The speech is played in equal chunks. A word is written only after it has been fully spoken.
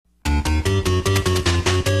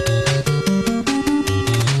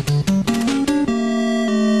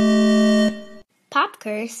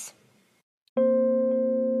course.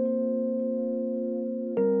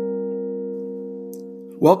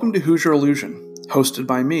 Welcome to Hoosier Illusion, hosted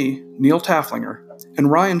by me, Neil Tafflinger, and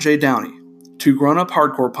Ryan J. Downey, two grown-up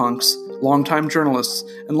hardcore punks, longtime journalists,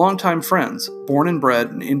 and longtime friends born and bred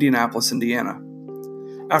in Indianapolis, Indiana.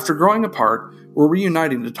 After growing apart, we're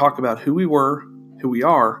reuniting to talk about who we were, who we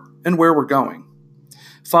are, and where we're going.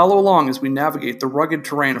 Follow along as we navigate the rugged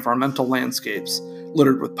terrain of our mental landscapes,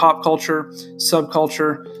 littered with pop culture,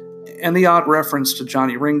 subculture, and the odd reference to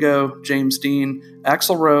Johnny Ringo, James Dean,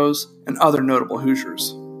 Axl Rose, and other notable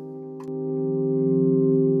Hoosiers.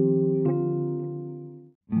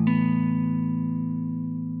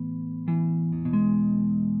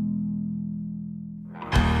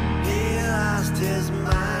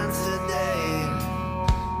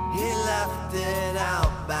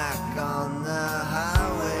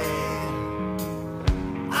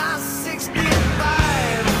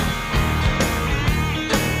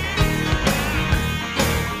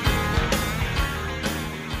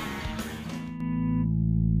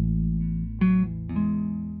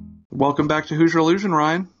 Welcome back to Hoosier Illusion,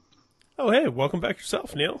 Ryan. Oh, hey, welcome back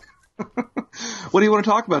yourself, Neil. What do you want to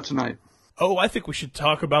talk about tonight? Oh, I think we should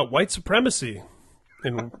talk about white supremacy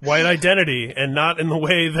and white identity, and not in the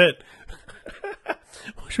way that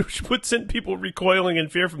would send people recoiling in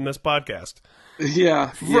fear from this podcast.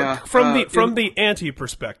 From the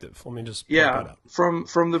anti-perspective. Let me just point that up.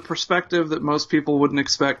 From the perspective that most people wouldn't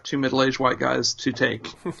expect two middle-aged white guys to take.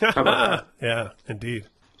 How about that? Yeah, indeed.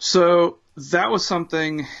 So that was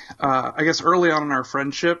something, I guess, early on in our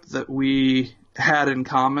friendship that we had in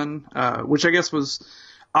common, which I guess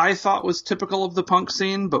I thought was typical of the punk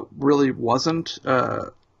scene, but really wasn't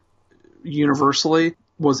universally,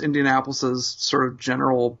 was Indianapolis's sort of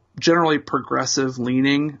generally progressive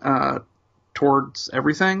leaning towards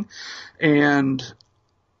everything. And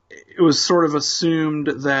it was sort of assumed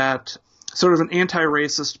that sort of an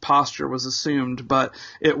anti-racist posture was assumed, but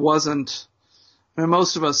it wasn't. And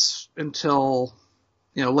most of us, until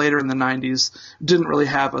later in the 90s, didn't really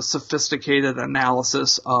have a sophisticated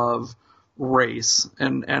analysis of race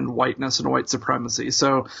and whiteness and white supremacy.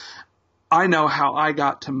 So I know how I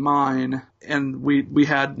got to mine, and we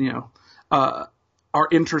had our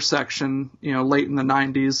intersection late in the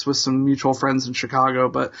 90s with some mutual friends in Chicago.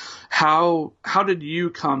 But how did you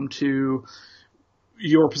come to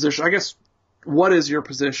your position? I guess, what is your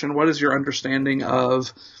position? What is your understanding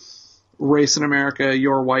of race in America,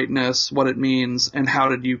 your whiteness, what it means, and how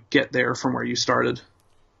did you get there from where you started?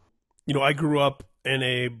 I grew up in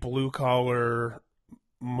a blue-collar,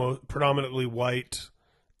 predominantly white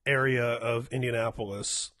area of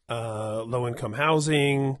Indianapolis, low-income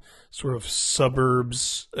housing, sort of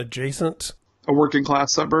suburbs adjacent. A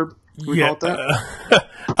working-class suburb? Call it that?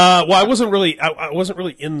 Well, I wasn't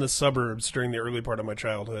really in the suburbs during the early part of my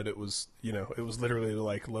childhood. It was, it was literally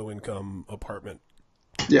like low-income apartment.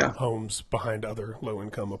 Yeah, homes behind other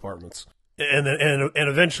low-income apartments, and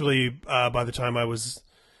eventually, by the time I was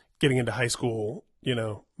getting into high school,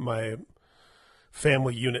 my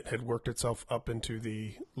family unit had worked itself up into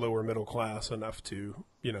the lower middle class enough to,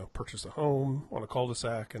 purchase a home on a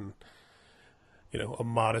cul-de-sac and, a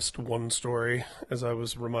modest one-story, as I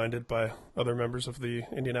was reminded by other members of the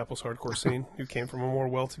Indianapolis hardcore scene who came from a more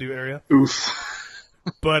well-to-do area. Oof.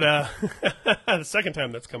 But the second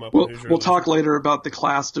time that's come up. We'll talk later about the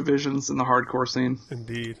class divisions in the hardcore scene.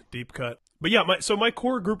 Indeed, deep cut. But yeah, my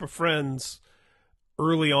core group of friends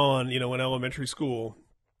early on, in elementary school,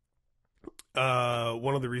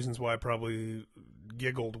 one of the reasons why I probably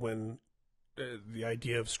giggled when the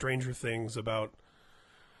idea of Stranger Things about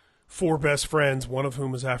four best friends, one of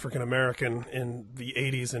whom was African American in the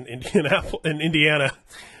 80s in Indiana.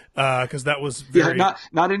 Because that was very...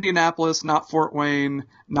 not Indianapolis, not Fort Wayne,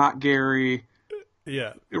 not Gary.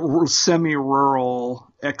 Yeah,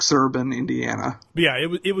 semi-rural, exurban Indiana. But yeah,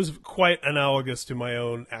 it was quite analogous to my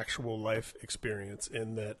own actual life experience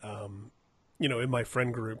in that, in my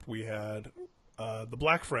friend group we had the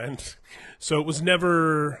black friend, so it was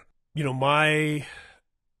never, my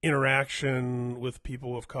interaction with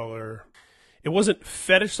people of color. It wasn't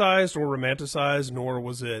fetishized or romanticized, nor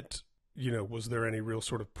was it. Was there any real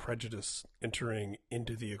sort of prejudice entering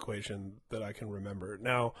into the equation that I can remember?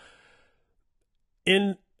 Now,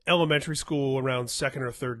 in elementary school, around second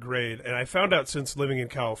or third grade, and I found out since living in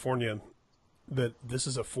California that this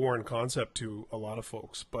is a foreign concept to a lot of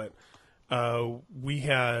folks, but we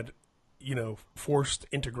had, forced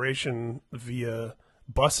integration via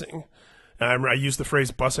busing. And I used the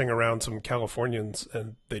phrase busing around some Californians,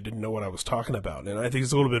 and they didn't know what I was talking about. And I think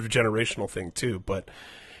it's a little bit of a generational thing, too, but...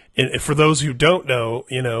 And for those who don't know,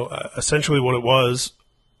 essentially what it was,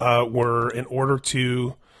 were in order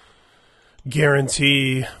to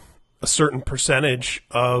guarantee a certain percentage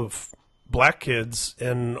of black kids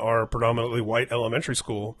in our predominantly white elementary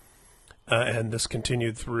school, and this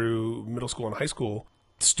continued through middle school and high school,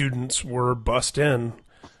 students were bussed in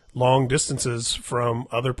long distances from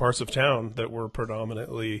other parts of town that were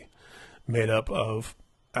predominantly made up of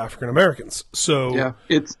African Americans. So yeah,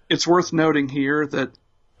 it's worth noting here that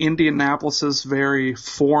Indianapolis's very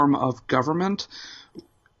form of government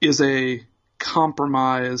is a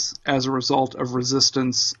compromise as a result of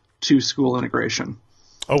resistance to school integration.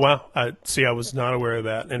 Oh, wow. I was not aware of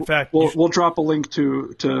that. In fact, we'll drop a link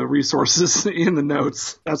to resources in the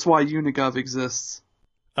notes. That's why Unigov exists.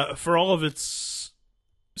 For all of its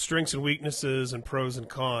strengths and weaknesses and pros and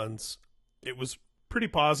cons, it was pretty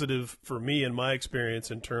positive for me in my experience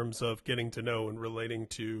in terms of getting to know and relating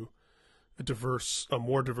to a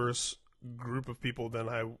more diverse group of people than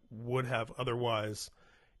I would have otherwise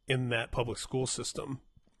in that public school system.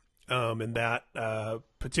 And that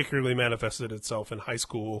particularly manifested itself in high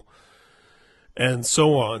school and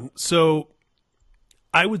so on. So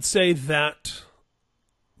I would say that,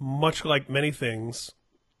 much like many things,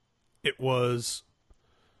 it was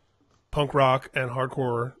punk rock and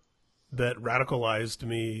hardcore that radicalized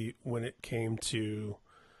me when it came to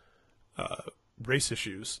race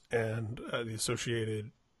issues and the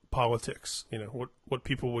associated politics. You know, what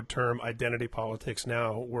people would term identity politics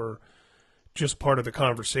now were just part of the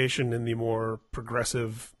conversation in the more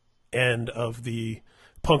progressive end of the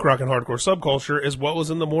punk rock and hardcore subculture, as well as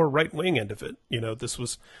in the more right-wing end of it. You know,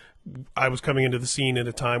 I was coming into the scene at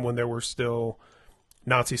a time when there were still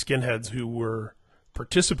Nazi skinheads who were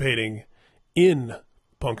participating in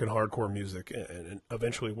punk and hardcore music and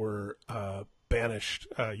eventually were banished,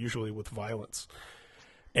 usually with violence.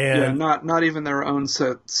 And not even their own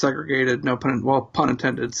segregated, pun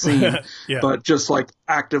intended, scene, yeah. But just like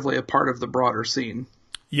actively a part of the broader scene.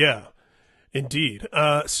 Yeah, indeed.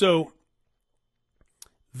 So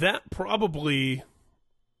that probably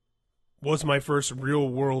was my first real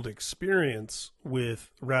world experience with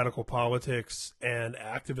radical politics and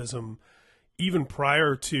activism, even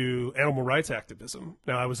prior to animal rights activism.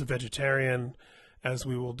 Now, I was a vegetarian, as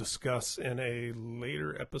we will discuss in a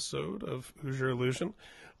later episode of Hoosier Illusion.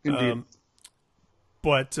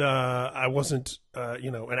 But I wasn't,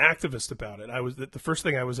 an activist about it. The first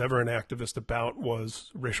thing I was ever an activist about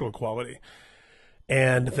was racial equality.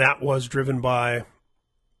 And that was driven by,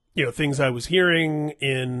 things I was hearing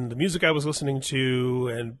in the music I was listening to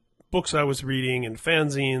and books I was reading and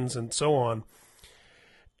fanzines and so on.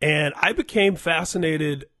 And I became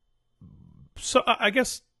fascinated, so I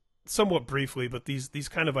guess somewhat briefly, but these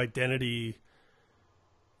kind of identities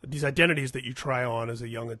that you try on as a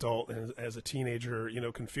young adult and as a teenager,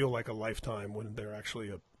 can feel like a lifetime when they're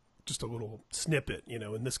actually just a little snippet,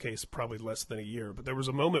 in this case, probably less than a year. But there was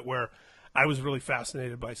a moment where I was really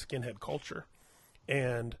fascinated by skinhead culture.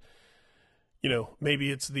 And,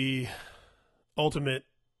 maybe it's the ultimate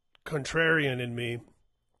contrarian in me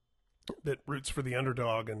that roots for the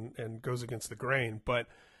underdog and goes against the grain. But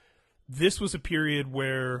this was a period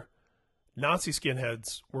where Nazi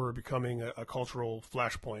skinheads were becoming a cultural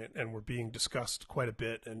flashpoint and were being discussed quite a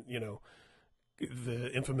bit. And,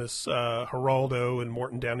 the infamous Geraldo and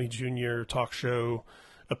Morton Downey Jr. talk show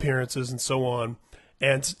appearances and so on.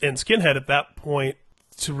 And skinhead at that point,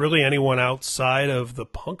 to really anyone outside of the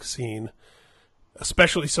punk scene,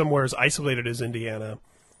 especially somewhere as isolated as Indiana,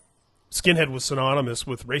 skinhead was synonymous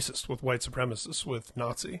with racist, with white supremacist, with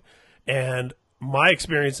Nazi. And my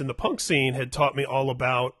experience in the punk scene had taught me all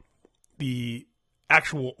about the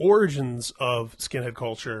actual origins of skinhead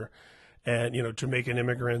culture and, Jamaican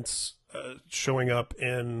immigrants showing up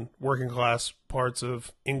in working class parts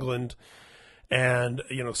of England and,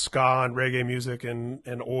 ska and reggae music and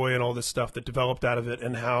oi and all this stuff that developed out of it,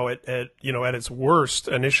 and how at its worst,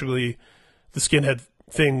 initially, the skinhead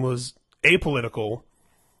thing was apolitical,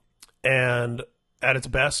 and at its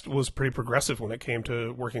best was pretty progressive when it came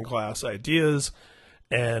to working class ideas,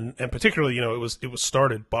 and particularly, it was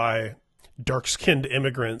started by dark-skinned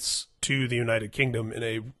immigrants to the United Kingdom in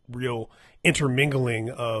a real intermingling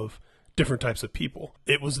of different types of people.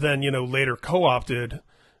 It was then, later co-opted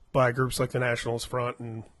by groups like the Nationalist Front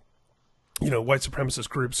and, white supremacist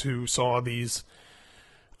groups who saw these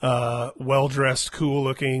well-dressed,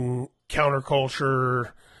 cool-looking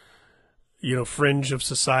counterculture, fringe of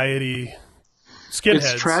society skinheads.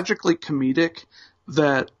 It's tragically comedic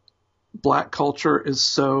that black culture is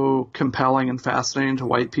so compelling and fascinating to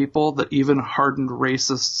white people that even hardened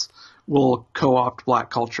racists will co-opt black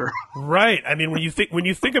culture. Right. I mean, when you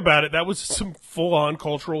think about it, that was some full-on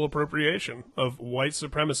cultural appropriation of white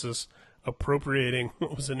supremacist appropriating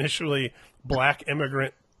what was initially black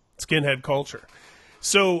immigrant skinhead culture.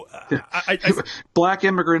 So black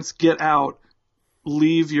immigrants get out,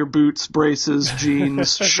 leave your boots, braces,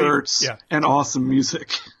 jeans, shirts, and awesome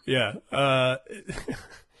music. Yeah.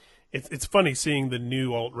 It's funny seeing the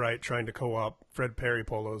new alt-right trying to co-opt Fred Perry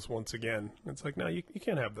polos once again. It's like, no, you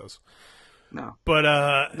can't have those. No. But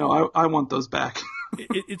no, I want those back.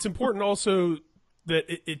 It's important also that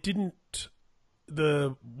it didn't.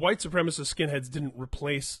 The white supremacist skinheads didn't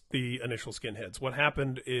replace the initial skinheads. What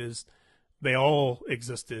happened is they all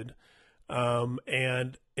existed,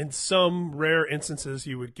 and in some rare instances,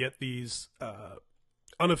 you would get these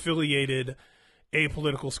unaffiliated,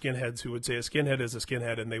 apolitical skinheads who would say a skinhead is a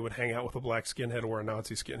skinhead, and they would hang out with a black skinhead or a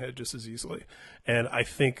Nazi skinhead just as easily. And I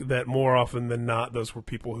think that more often than not, those were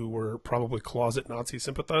people who were probably closet Nazi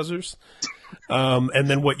sympathizers. And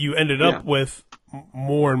then what you ended up with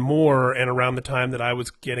more and more, and around the time that I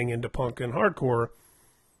was getting into punk and hardcore,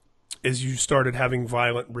 is you started having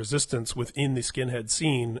violent resistance within the skinhead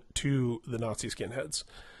scene to the Nazi skinheads.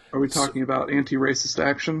 Are we talking about anti-racist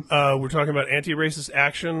action? We're talking about anti-racist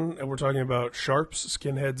action, and we're talking about Sharps,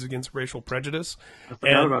 Skinheads Against Racial Prejudice. I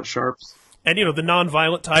forgot about Sharps. And, the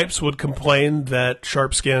non-violent types would complain that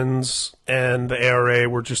Sharpskins and the ARA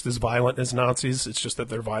were just as violent as Nazis. It's just that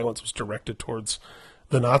their violence was directed towards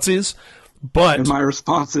the Nazis. But and my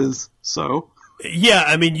response is, so? Yeah,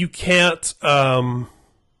 I mean, you can't...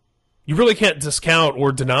 you really can't discount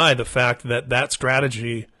or deny the fact that that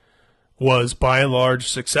strategy was by and large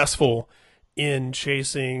successful in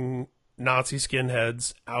chasing Nazi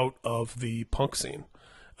skinheads out of the punk scene,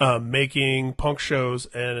 making punk shows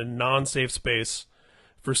and a non-safe space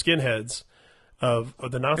for skinheads of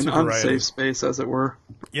the Nazi variety. An unsafe space, as it were.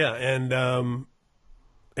 Yeah, and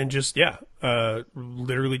just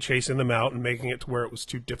literally chasing them out and making it to where it was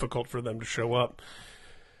too difficult for them to show up.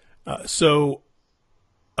 So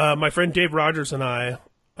my friend Dave Rogers and I,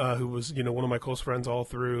 who was, one of my close friends all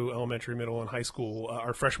through elementary, middle, and high school.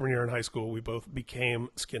 Our freshman year in high school, we both became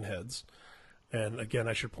skinheads. And again,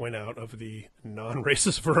 I should point out, of the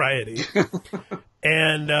non-racist variety.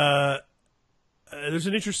 And there's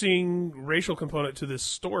an interesting racial component to this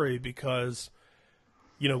story because,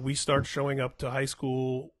 we start showing up to high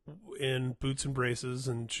school in boots and braces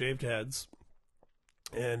and shaved heads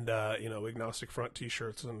and, agnostic front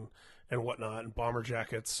T-shirts and whatnot and bomber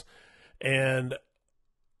jackets. And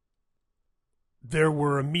there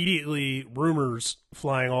were immediately rumors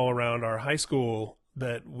flying all around our high school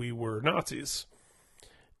that we were Nazis.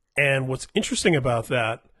 And what's interesting about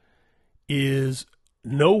that is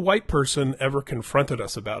no white person ever confronted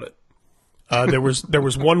us about it. There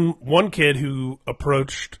was one kid who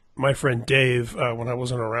approached my friend Dave when I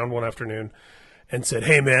wasn't around one afternoon and said,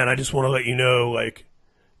 "Hey man, I just want to let you know,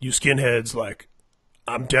 you skinheads,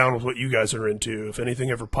 I'm down with what you guys are into. If anything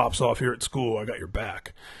ever pops off here at school, I got your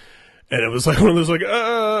back." And it was one of those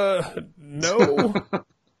no.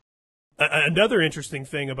 Another interesting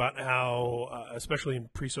thing about how, especially in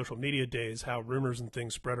pre-social media days, how rumors and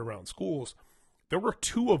things spread around schools, there were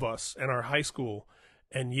 2 of us in our high school,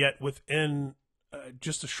 and yet within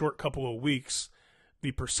just a short couple of weeks,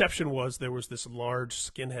 the perception was there was this large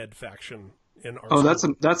skinhead faction in our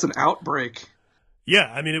school. That's an outbreak.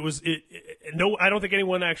 Yeah, I mean, no, I don't think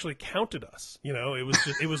anyone actually counted us.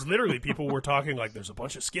 It was literally people were talking like there's a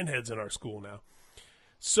bunch of skinheads in our school now.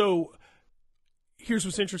 So here's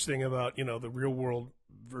what's interesting about, the real world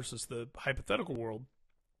versus the hypothetical world.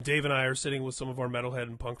 Dave and I are sitting with some of our metalhead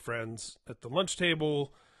and punk friends at the lunch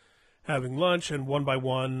table, having lunch, and one by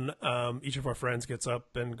one, each of our friends gets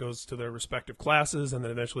up and goes to their respective classes, and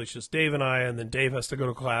then eventually it's just Dave and I, and then Dave has to go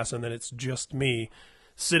to class, and then it's just me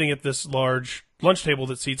sitting at this large lunch table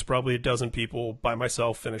that seats probably a dozen people by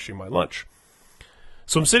myself finishing my lunch.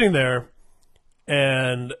 So I'm sitting there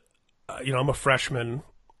and, I'm a freshman,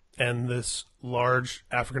 and this large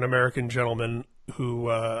African-American gentleman who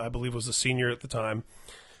I believe was a senior at the time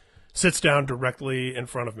sits down directly in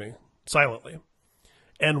front of me, silently.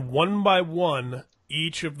 And one by one,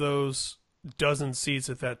 each of those dozen seats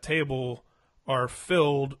at that table are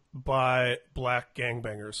filled by black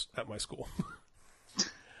gangbangers at my school.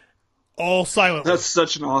 All silently. That's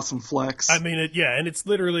such an awesome flex. I mean, and it's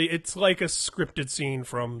like a scripted scene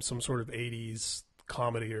from some sort of 80s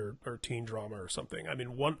comedy or teen drama or something. I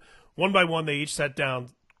mean, one by one, they each sat down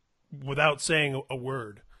without saying a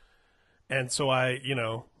word. And so I,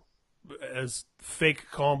 as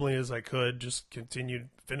fake calmly as I could, just continued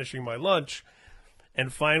finishing my lunch.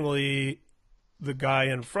 And finally, the guy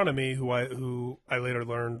in front of me, who I later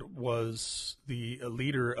learned was the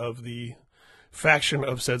leader of the faction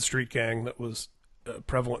of said street gang that was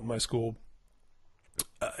prevalent in my school,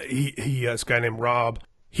 This guy named Rob.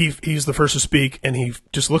 He's the first to speak, and he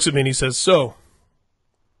just looks at me and he says, "So,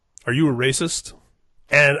 are you a racist?"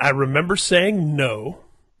 And I remember saying no,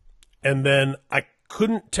 and then I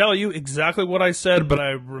couldn't tell you exactly what I said, but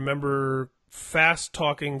I remember fast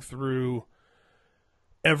talking through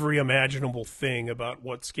every imaginable thing about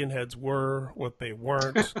what skinheads were, what they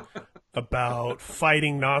weren't, about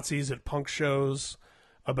fighting Nazis at punk shows,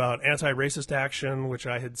 about anti-racist action, which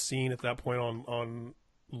I had seen at that point on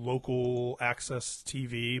local access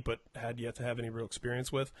TV, but had yet to have any real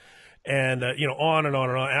experience with, and on and on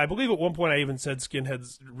and on. And I believe at one point I even said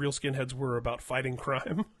real skinheads were about fighting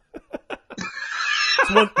crime.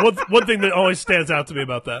 So one thing that always stands out to me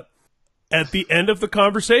about that. At the end of the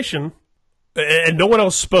conversation, and no one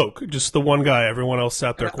else spoke, just the one guy. Everyone else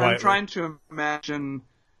sat there quietly. I'm trying to imagine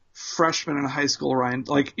freshmen in high school, Ryan.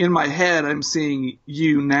 Like, in my head, I'm seeing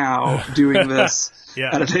you now doing this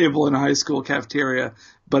at a table in a high school cafeteria,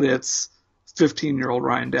 but it's 15-year-old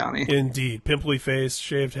Ryan Downey. Indeed. Pimply face,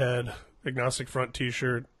 shaved head, agnostic front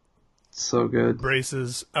t-shirt. So good.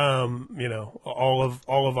 Braces, all of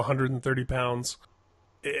 130 pounds.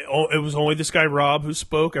 It was only this guy, Rob, who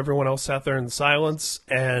spoke. Everyone else sat there in silence,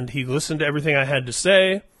 and he listened to everything I had to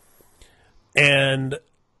say and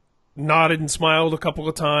nodded and smiled a couple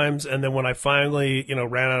of times. And then when I finally,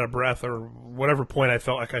 ran out of breath or whatever point I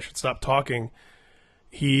felt like I should stop talking,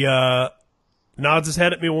 he nods his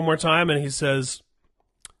head at me one more time, and he says,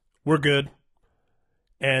 "We're good,"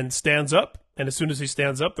 and stands up. And as soon as he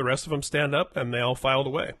stands up, the rest of them stand up, and they all filed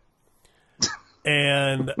away.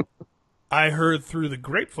 And I heard through the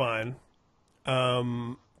grapevine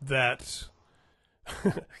that,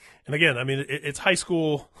 and again, I mean, it's high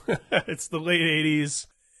school. It's the late 80s.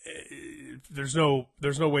 There's no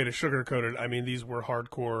way to sugarcoat it. I mean, these were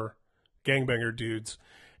hardcore gangbanger dudes.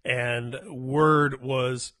 And word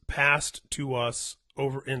was passed to us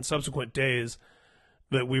over in subsequent days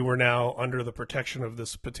that we were now under the protection of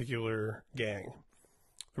this particular gang.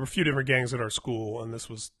 There were a few different gangs at our school, and this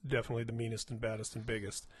was definitely the meanest and baddest and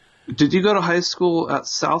biggest. Did you go to high school at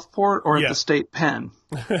Southport or at the state pen?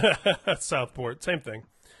 Southport, same thing.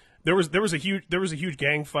 There was a huge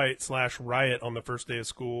gang fight / riot on the first day of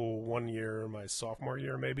school one year, my sophomore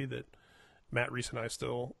year maybe, that Matt Reese and I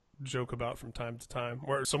still joke about from time to time,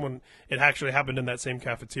 where it actually happened in that same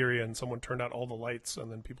cafeteria, and someone turned out all the lights,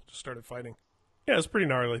 and then people just started fighting. Yeah, it was pretty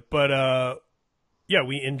gnarly, but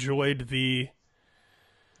we enjoyed the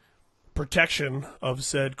protection of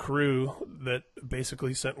said crew that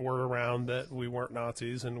basically sent word around that we weren't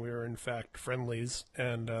Nazis and we were in fact friendlies,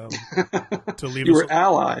 and to leave you us were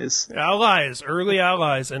allies, early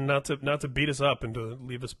allies, and not to beat us up and to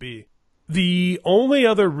leave us be. The only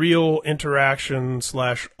other real interaction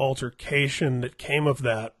 / altercation that came of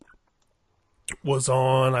that was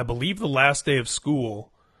on, I believe, the last day of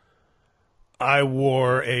school. I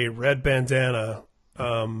wore a red bandana,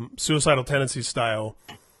 Suicidal Tendencies style,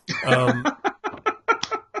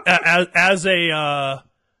 as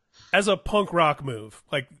a punk rock move.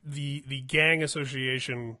 Like the gang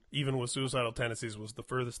association, even with Suicidal Tendencies, was the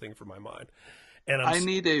furthest thing from my mind. And I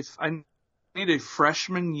need a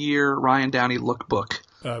freshman year Ryan Downey lookbook.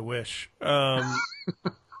 I wish. And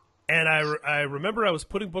I remember I was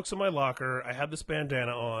putting books in my locker. I had this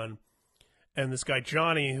bandana on, and this guy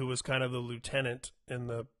Johnny, who was kind of the lieutenant in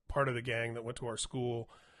the part of the gang that went to our school,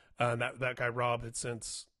 that guy Rob had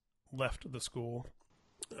since left the school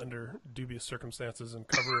under dubious circumstances and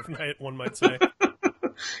cover of night, one might say.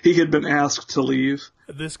 He had been asked to leave.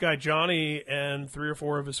 This guy Johnny and 3 or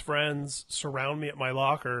 4 of his friends surround me at my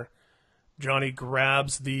locker. Johnny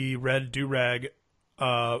grabs the red do-rag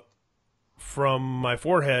from my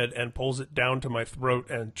forehead and pulls it down to my throat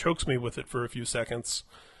and chokes me with it for a few seconds,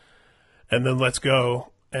 and then lets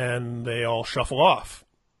go, and they all shuffle off.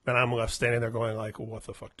 And I'm left standing there going like, what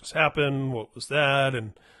the fuck just happened? What was that?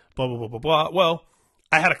 And blah, blah, blah, blah, blah. Well,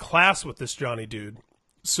 I had a class with this Johnny dude,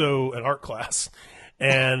 so an art class.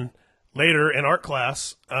 And later in art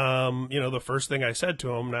class, the first thing I said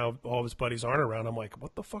to him, now all of his buddies aren't around, I'm like,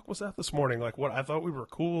 what the fuck was that this morning? Like, what? I thought we were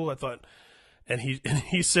cool. And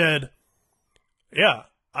he said, yeah,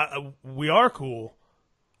 we are cool.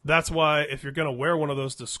 That's why if you're going to wear one of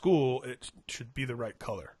those to school, it should be the right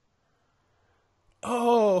color.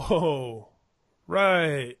 Oh,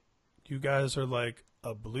 right. You guys are like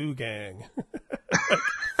a blue gang.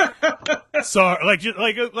 Sorry,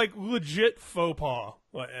 like legit faux pas,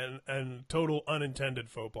 and total unintended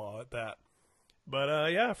faux pas at that.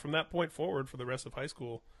 But from that point forward, for the rest of high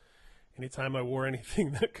school, anytime I wore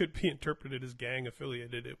anything that could be interpreted as gang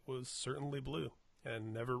affiliated, it was certainly blue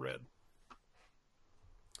and never red.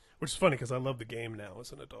 Which is funny because I love the game now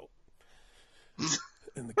as an adult.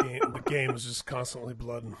 And the game is just constantly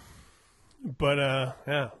blooding. But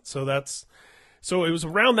yeah, so it was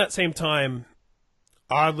around that same time,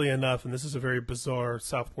 oddly enough, and this is a very bizarre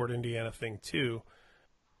Southport, Indiana thing too.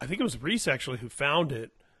 I think it was Reese actually who found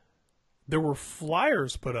it. There were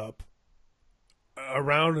flyers put up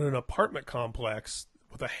around an apartment complex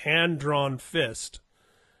with a hand-drawn fist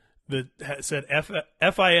that said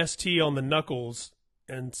FIST on the knuckles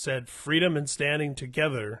and said freedom and standing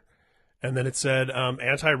together. And then it said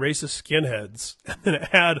anti-racist skinheads. And then it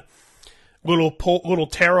had little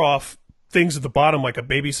tear-off things at the bottom like a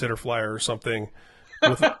babysitter flyer or something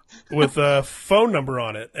with a phone number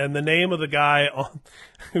on it. And the name of the guy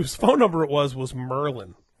whose phone number it was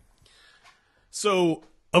Merlin. So,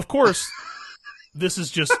 of course, this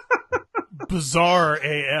is just bizarre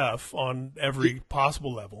AF on every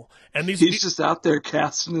possible level. And he's just out there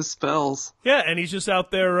casting his spells. Yeah, and he's just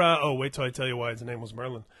out there. Wait till I tell you why his name was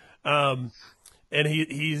Merlin. And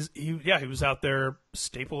he was out there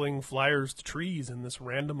stapling flyers to trees in this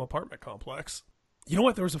random apartment complex. You know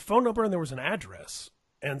what? There was a phone number and there was an address.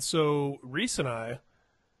 And so Reese and I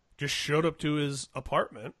just showed up to his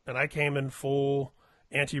apartment, and I came in full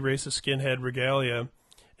anti-racist skinhead regalia.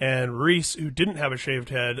 And Reese, who didn't have a shaved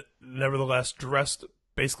head, nevertheless dressed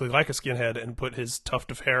basically like a skinhead and put his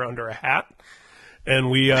tuft of hair under a hat.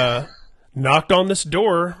 And we knocked on this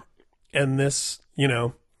door, and this,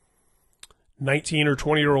 19 or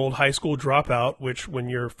 20-year-old high school dropout, which when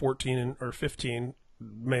you're 14 or 15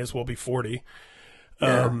 may as well be 40,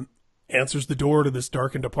 answers the door to this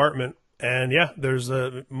darkened apartment. And yeah, there's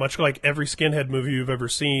much like every skinhead movie you've ever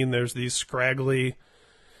seen, there's these scraggly,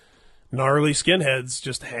 gnarly skinheads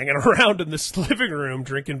just hanging around in this living room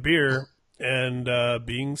drinking beer and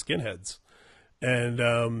being skinheads.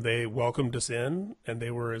 And they welcomed us in, and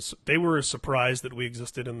they were as surprised that we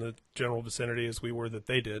existed in the general vicinity as we were that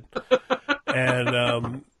they did.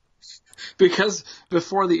 And because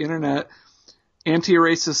before the internet,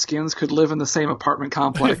 anti-racist skins could live in the same apartment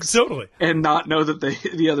complex totally, and not know that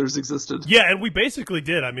the others existed. Yeah, and we basically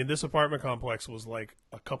did. I mean, this apartment complex was like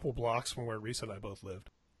a couple blocks from where Reese and I both lived.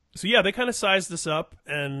 So yeah, they kind of sized us up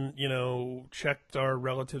and, checked our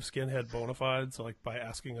relative skinhead bona fides, like by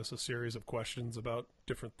asking us a series of questions about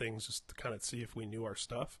different things just to kind of see if we knew our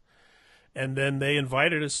stuff. And then they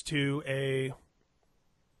invited us to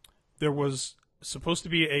there was supposed to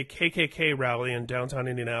be a KKK rally in downtown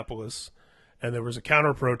Indianapolis, and there was a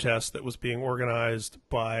counter-protest that was being organized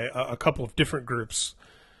by a couple of different groups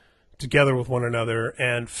together with one another,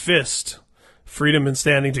 and FIST, Freedom and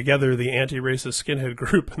Standing Together, the anti-racist skinhead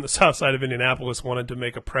group in the south side of Indianapolis, wanted to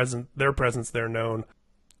make their presence there known.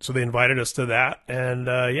 So they invited us to that,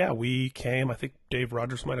 and we came. I think Dave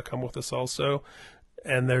Rogers might have come with us also.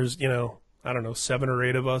 And there's, 7 or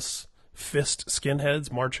 8 of us FIST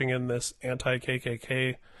skinheads marching in this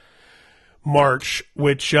anti-KKK march,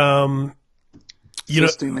 which, Fisting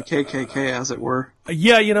the KKK, as it were.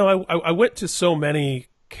 Yeah, I went to so many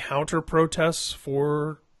counter-protests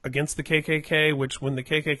against the KKK, which when the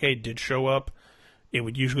KKK did show up, it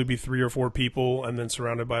would usually be 3 or 4 people and then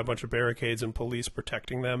surrounded by a bunch of barricades and police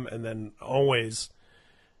protecting them, and then always,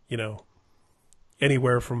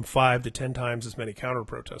 anywhere from 5 to 10 times as many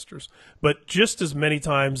counter-protesters. But just as many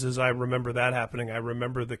times as I remember that happening, I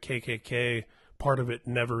remember the KKK part of it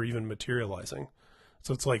never even materializing.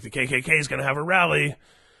 So it's like the KKK is going to have a rally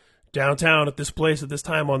downtown at this place at this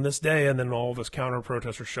time on this day, and then all of us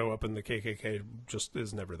counter-protesters show up and the KKK just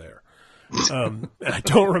is never there. And I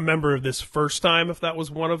don't remember this first time if that was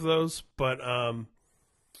one of those, but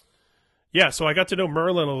so I got to know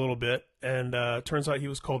Merlin a little bit, and turns out he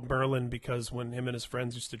was called Merlin because when him and his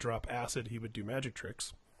friends used to drop acid, he would do magic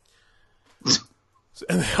tricks.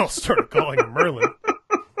 And they all started calling him Merlin.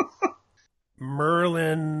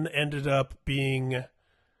 Merlin ended up being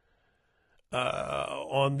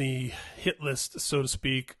on the hit list, so to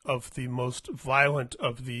speak, of the most violent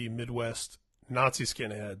of the Midwest Nazi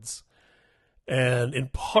skinheads. And in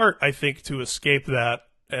part, I think, to escape that,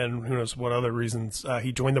 and who knows what other reasons,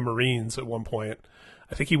 he joined the Marines at one point.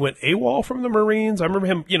 I think he went AWOL from the Marines. I remember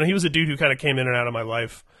him, he was a dude who kind of came in and out of my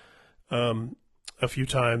life a few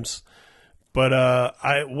times. But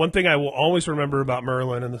one thing I will always remember about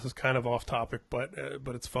Merlin, and this is kind of off topic, but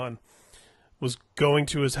it's fun, was going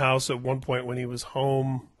to his house at one point when he was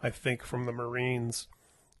home, I think, from the Marines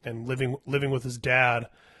and living with his dad.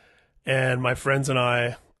 And my friends and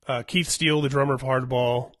I, Keith Steele, the drummer of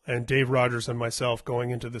Hardball, and Dave Rogers and myself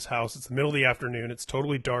going into this house. It's the middle of the afternoon. It's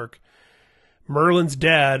totally dark. Merlin's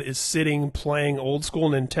dad is sitting playing old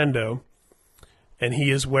school Nintendo, and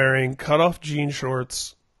he is wearing cutoff jean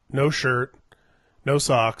shorts, no shirt, no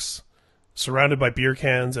socks, surrounded by beer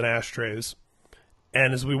cans and ashtrays.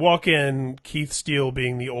 And as we walk in, Keith Steele,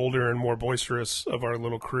 being the older and more boisterous of our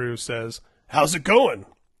little crew, says, "How's it going?"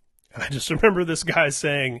 And I just remember this guy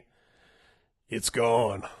saying, "It's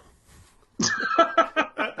gone."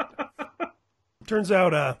 Turns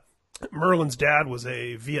out Merlin's dad was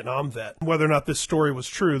a Vietnam vet. Whether or not this story was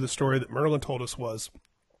true, the story that Merlin told us was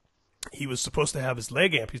he was supposed to have his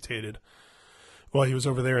leg amputated while he was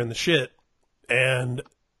over there in the shit. And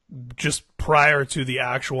just prior to the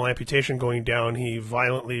actual amputation going down, he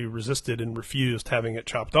violently resisted and refused having it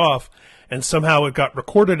chopped off. And somehow it got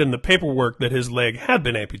recorded in the paperwork that his leg had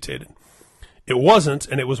been amputated. It wasn't,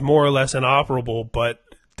 and it was more or less inoperable, but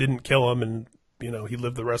didn't kill him. And, you know, he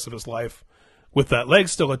lived the rest of his life with that leg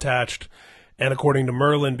still attached. And according to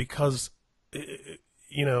Merlin, because,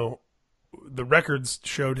 you know, the records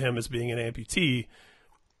showed him as being an amputee,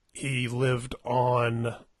 he lived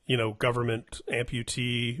on, you know, government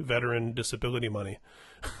amputee veteran disability money.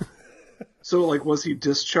 So, like, was he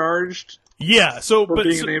discharged? Yeah. So, for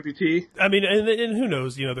being an amputee? I mean, and who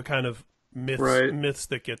knows, you know, the kind of Right. myths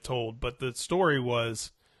that get told. But the story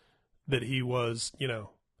was that he was, you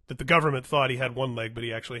know, that the government thought he had one leg, but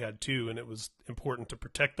he actually had two, and it was important to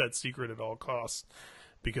protect that secret at all costs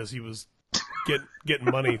because he was getting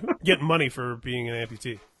money for being an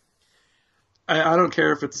amputee. I don't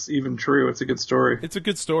care if it's even true. It's a good story. It's a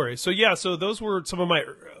good story. So yeah, so those were some of my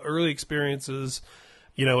early experiences.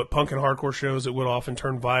 You know, at punk and hardcore shows, it would often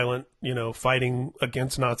turn violent. You know, fighting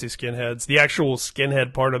against Nazi skinheads. The actual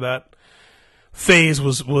skinhead part of that phase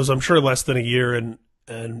was I'm sure less than a year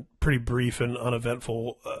and pretty brief and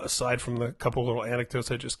uneventful. Aside from the couple little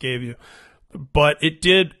anecdotes I just gave you, but it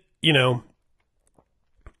did, you know,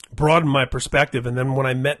 broaden my perspective. And then when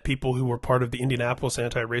I met people who were part of the Indianapolis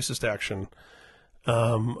Anti-Racist Action,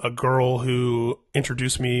 a girl who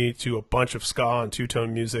introduced me to a bunch of ska and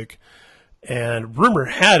two-tone music, and rumor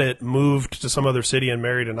had it moved to some other city and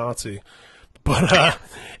married a Nazi. But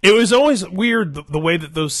it was always weird the way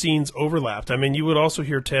that those scenes overlapped. I mean, you would also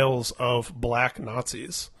hear tales of black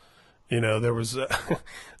Nazis. You know, there was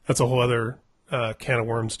that's a whole other can of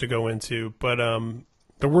worms to go into. But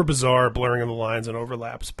there were bizarre blurring of the lines and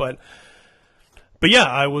overlaps. But yeah,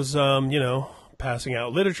 I was, you know, passing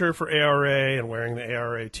out literature for ARA and wearing the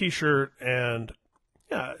ARA T-shirt, and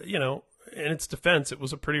yeah, you know, in its defense, it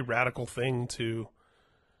was a pretty radical thing to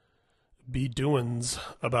be doings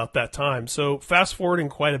about that time. So fast forwarding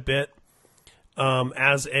quite a bit,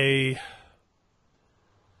 as a,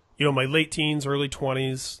 you know, my late teens, early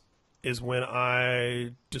 20s is when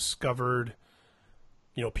I discovered,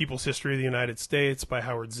 you know, People's History of the United States by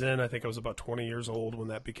Howard Zinn. I think I was about 20 years old when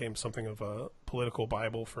that became something of a political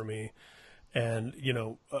Bible for me. And, you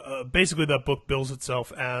know, basically that book bills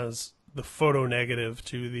itself as the photo negative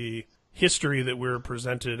to the history that we're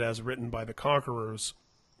presented as written by the conquerors.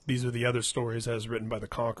 These are the other stories as written by the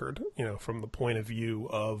conquered, you know, from the point of view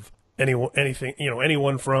of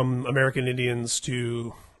anyone from American Indians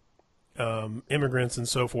to immigrants and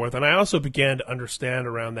so forth. And I also began to understand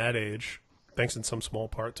around that age, thanks in some small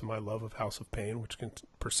part to my love of House of Pain, which can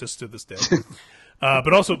persist to this day.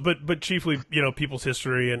 But chiefly, you know, People's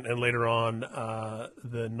History and later on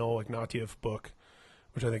the Noel Ignatieff book,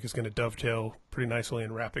 which I think is going to dovetail pretty nicely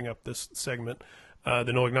in wrapping up this segment.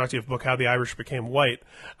 The Noel Ignatieff book, How the Irish Became White.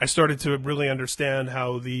 I started to really understand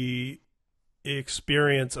how the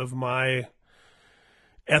experience of my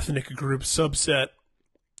ethnic group subset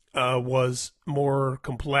was more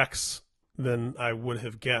complex than I would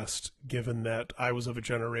have guessed, given that I was of a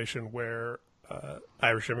generation where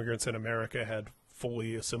Irish immigrants in America had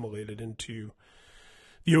fully assimilated into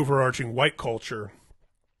the overarching white culture,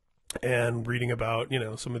 and reading about, you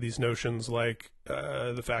know, some of these notions like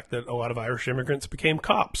the fact that a lot of Irish immigrants became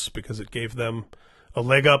cops because it gave them a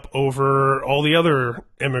leg up over all the other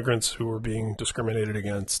immigrants who were being discriminated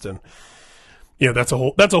against. And, you know, that's a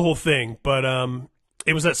whole thing. But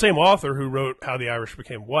it was that same author who wrote How the Irish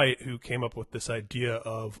Became White who came up with this idea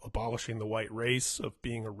of abolishing the white race, of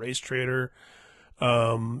being a race traitor.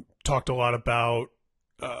 Talked a lot about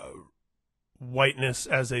whiteness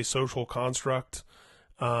as a social construct,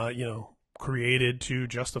 you know, created to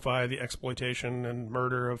justify the exploitation and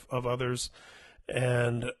murder of others.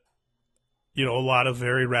 And, you know, a lot of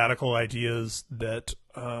very radical ideas that,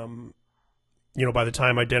 you know, by the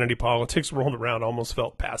time identity politics rolled around, almost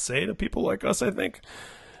felt passé to people like us, I think.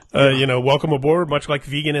 You know, welcome aboard, much like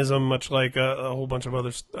veganism, much like a whole bunch of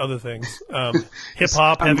other things.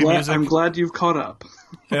 Hip-hop, heavy music. I'm glad you've caught up.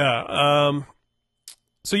 Yeah.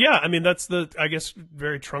 So, yeah, I mean, that's the, I guess,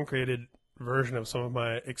 very truncated version of some of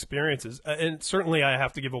my experiences. And certainly I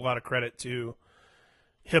have to give a lot of credit to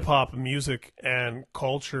hip-hop music and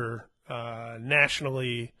culture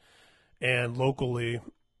nationally and locally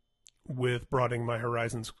with broadening my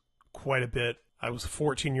horizons quite a bit. I was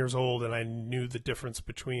 14 years old and I knew the difference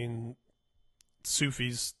between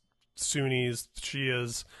Sufis, Sunnis,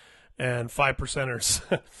 Shias, and 5%ers.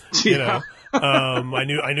 You know,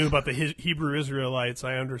 I knew about the Hebrew Israelites.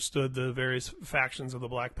 I understood the various factions of the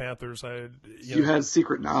Black Panthers. You had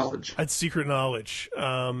secret knowledge. I had secret knowledge,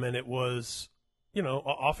 and it was, you know,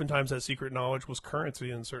 oftentimes that secret knowledge was currency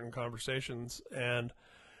in certain conversations, and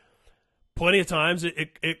plenty of times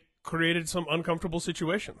it created some uncomfortable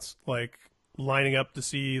situations, like lining up to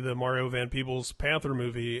see the Mario Van Peebles Panther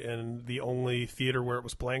movie in the only theater where it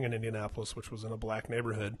was playing in Indianapolis, which was in a black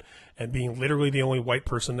neighborhood, and being literally the only white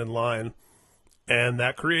person in line, and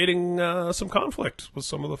that creating some conflict with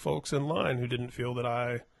some of the folks in line who didn't feel that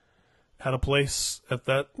I had a place at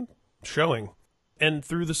that showing. And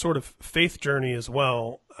through the sort of faith journey as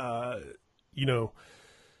well, you know,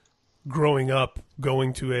 growing up,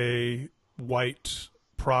 going to a white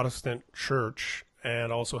Protestant church,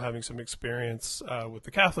 and also having some experience with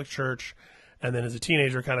the Catholic Church, and then as a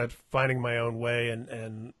teenager kind of finding my own way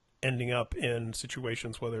and ending up in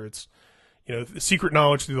situations, whether it's, you know, secret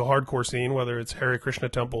knowledge through the hardcore scene, whether it's Hare Krishna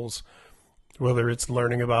temples, whether it's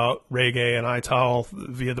learning about reggae and Ital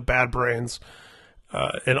via the Bad Brains,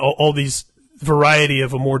 and all these variety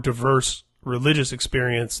of a more diverse religious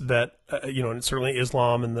experience that, you know, and certainly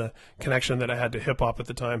Islam and the connection that I had to hip-hop at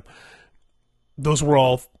the time, those were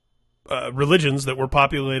all religions that were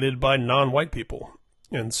populated by non-white people.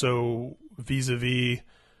 And so vis-a-vis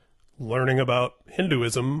learning about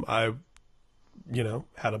Hinduism, I, you know,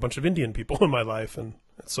 had a bunch of Indian people in my life and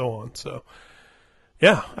so on. So,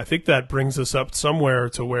 yeah, I think that brings us up somewhere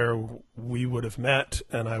to where we would have met,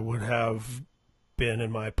 and I would have been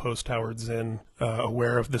in my post-Howard Zinn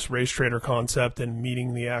aware of this Race Trader concept and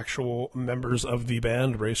meeting the actual members of the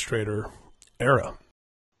band Race Trader era.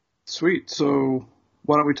 Sweet. So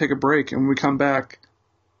why don't we take a break, and when we come back,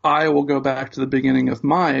 I will go back to the beginning of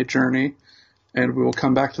my journey, and we will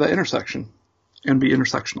come back to that intersection and be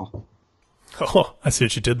intersectional. Oh, I see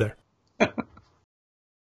what you did there.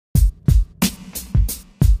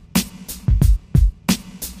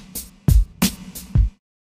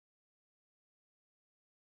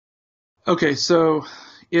 Okay, so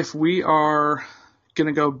if we are going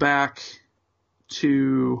to go back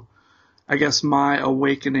to, I guess, my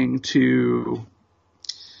awakening to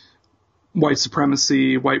white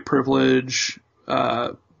supremacy, white privilege,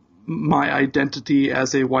 my identity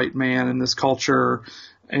as a white man in this culture,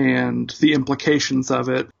 and the implications of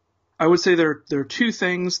it, I would say there are two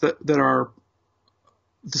things that are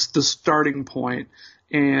the starting point,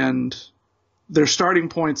 and they're starting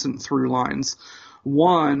points and through lines.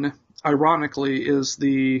 One, ironically, is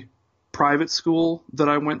the private school that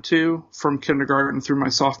I went to from kindergarten through my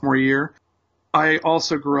sophomore year. I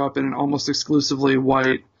also grew up in an almost exclusively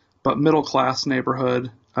white but middle-class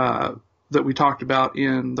neighborhood that we talked about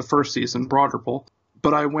in the first season, Broad Ripple.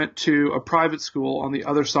 But I went to a private school on the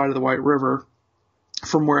other side of the White River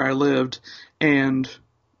from where I lived, and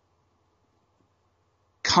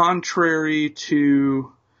contrary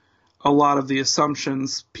to a lot of the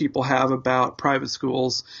assumptions people have about private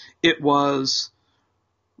schools, it was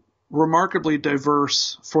remarkably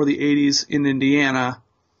diverse for the 80s in Indiana,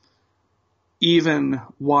 even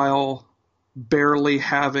while barely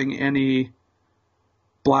having any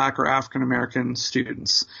black or African American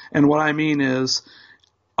students. And what I mean is,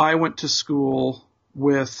 I went to school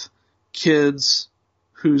with kids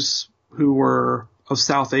who were of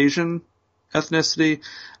South Asian ethnicity,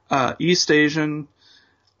 East Asian.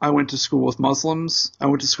 I went to school with Muslims. I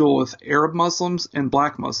went to school with Arab Muslims and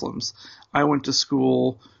Black Muslims. I went to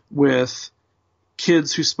school with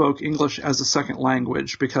kids who spoke English as a second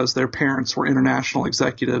language because their parents were international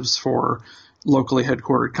executives for locally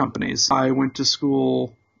headquartered companies. I went to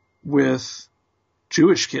school with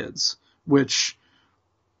Jewish kids, which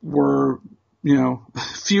were, you know,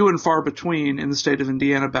 few and far between in the state of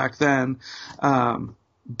Indiana back then.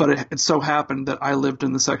 But it so happened that I lived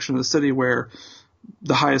in the section of the city where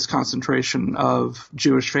the highest concentration of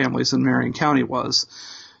Jewish families in Marion County was.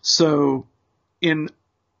 So in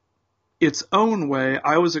its own way,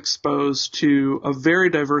 I was exposed to a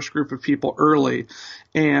very diverse group of people early,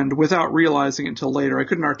 and without realizing it until later, I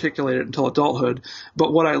couldn't articulate it until adulthood,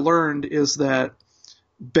 but what I learned is that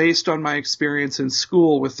based on my experience in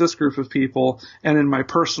school with this group of people and in my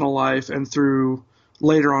personal life and through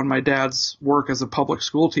later on my dad's work as a public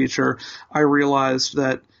school teacher, I realized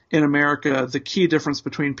that in America, the key difference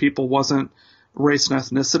between people wasn't race and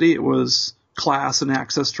ethnicity, it was class and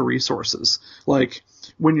access to resources. Like,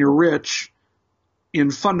 when you're rich,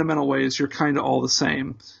 in fundamental ways, you're kind of all the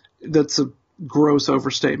same. That's gross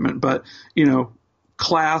overstatement, but,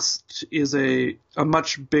 class is a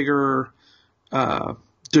much bigger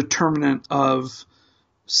determinant of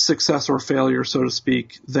success or failure, so to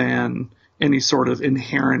speak, than any sort of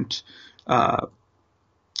inherent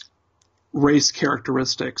race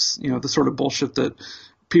characteristics, the sort of bullshit that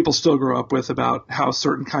people still grow up with about how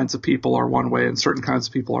certain kinds of people are one way and certain kinds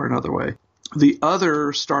of people are another way. The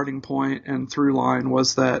other starting point and through line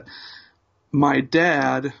was that my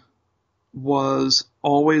dad was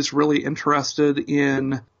always really interested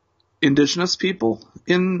in indigenous people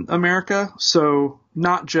in America. So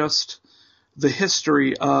not just the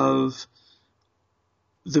history of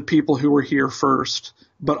the people who were here first,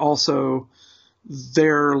 but also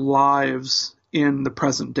their lives in the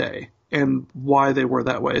present day and why they were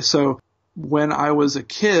that way. So when I was a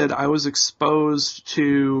kid, I was exposed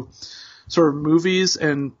to sort of movies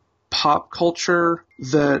and pop culture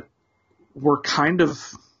that were kind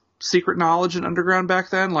of secret knowledge and underground back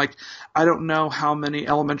then. Like, I don't know how many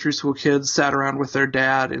elementary school kids sat around with their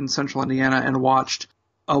dad in central Indiana and watched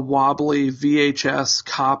a wobbly VHS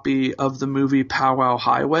copy of the movie Powwow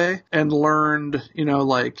Highway and learned,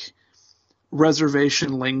 like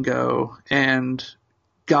reservation lingo and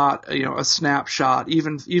got, a snapshot,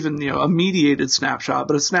 even, a mediated snapshot,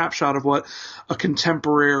 but a snapshot of what a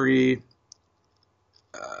contemporary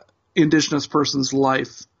indigenous person's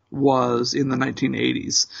life was in the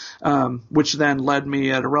 1980s, which then led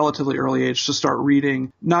me at a relatively early age to start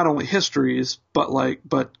reading not only histories,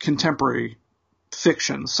 but contemporary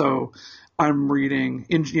fiction. So I'm reading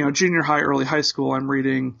in, junior high, early high school, I'm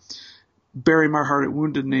reading Bury My Heart at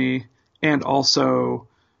Wounded Knee and also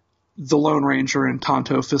The Lone Ranger and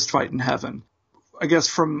Tonto Fist Fight in Heaven. I guess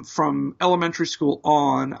from elementary school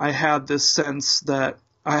on, I had this sense that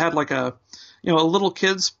I had like a little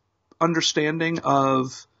kid's understanding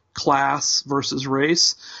of class versus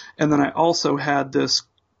race. And then I also had this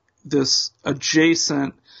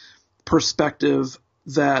adjacent perspective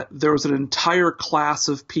that there was an entire class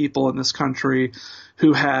of people in this country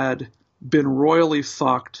who had been royally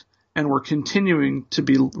fucked and were continuing to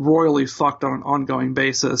be royally fucked on an ongoing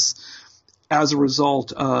basis as a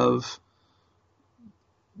result of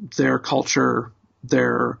their culture,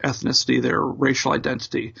 their ethnicity, their racial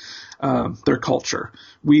identity, their culture.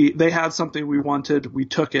 They had something we wanted, we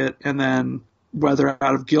took it, and then whether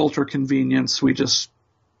out of guilt or convenience, we just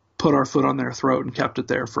put our foot on their throat and kept it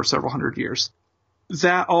there for several hundred years.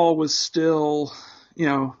 That all was still,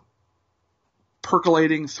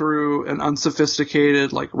 percolating through an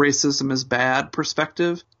unsophisticated, like, racism is bad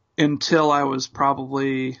perspective until I was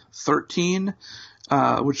probably 13,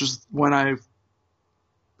 which is when I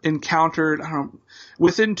encountered,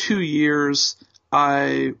 within 2 years,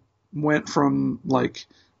 I went from like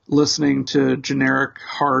listening to generic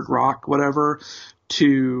hard rock, whatever,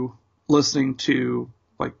 to listening to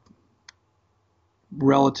like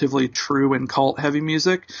relatively true and cult heavy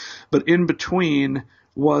music. But in between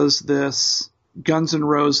was this Guns N'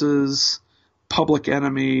 Roses, Public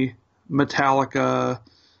Enemy, Metallica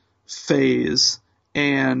phase.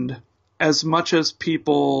 And as much as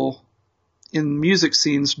people in music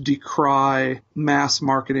scenes decry mass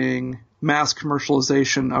marketing, mass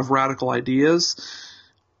commercialization of radical ideas,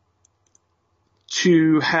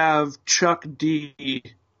 to have Chuck D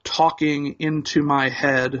talking into my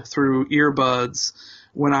head through earbuds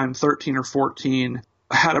when I'm 13 or 14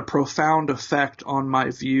 had a profound effect on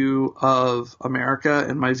my view of America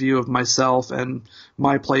and my view of myself and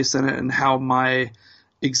my place in it and how my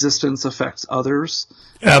existence affects others.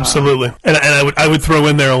 Absolutely. And I would throw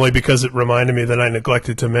in there only because it reminded me that I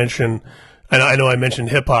neglected to mention, and I know I mentioned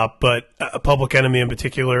hip hop, but Public Enemy in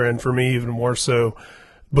particular, and for me even more so,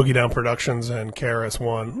 Boogie Down Productions and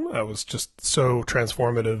KRS-One. That was just so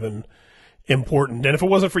transformative and important. And if it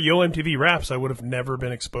wasn't for Yo MTV Raps, I would have never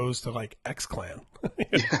been exposed to like X-Clan.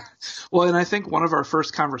 Yeah. Well, and I think one of our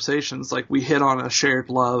first conversations, like, we hit on a shared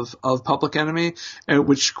love of Public Enemy,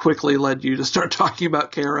 which quickly led you to start talking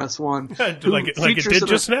about KRS-One. like it did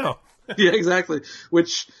just now. Yeah, exactly.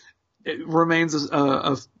 Which remains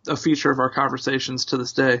a feature of our conversations to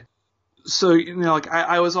this day. So, like,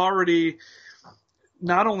 I was already,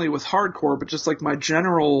 not only with hardcore, but just like my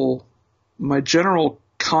general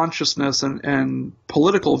consciousness and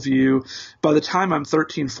political view by the time I'm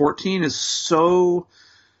 13, 14 is so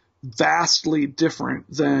vastly different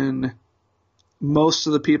than most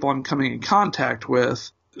of the people I'm coming in contact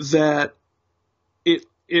with that it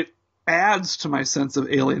adds to my sense of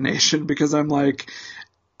alienation, because I'm like,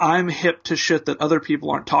 I'm hip to shit that other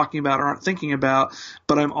people aren't talking about or aren't thinking about,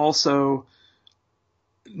 but I'm also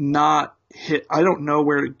not I don't know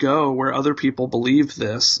where to go where other people believe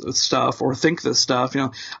this stuff or think this stuff.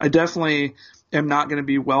 I definitely am not going to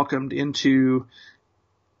be welcomed into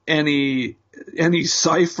any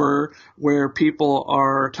cipher where people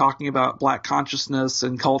are talking about Black consciousness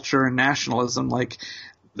and culture and nationalism.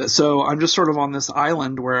 So I'm just sort of on this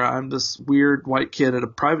island where I'm this weird white kid at a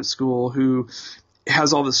private school who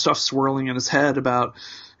has all this stuff swirling in his head about,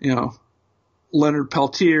 Leonard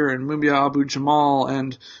Peltier and Mumia Abu-Jamal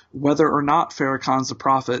and whether or not Farrakhan's a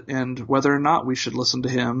prophet and whether or not we should listen to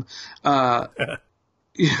him. All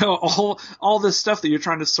this stuff that you're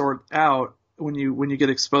trying to sort out when you get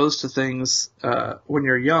exposed to things when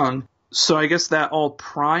you're young. So I guess that all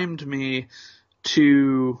primed me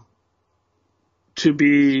to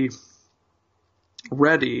be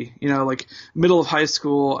ready. Middle of high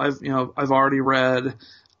school, I've already read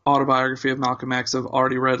Autobiography of Malcolm X. I've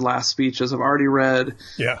already read Last Speeches. I've already read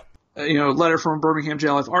Letter from a Birmingham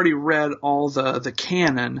Jail. I've already read all the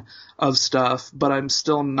canon of stuff, but I'm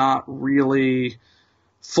still not really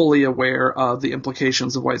fully aware of the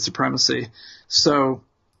implications of white supremacy. So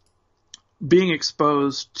being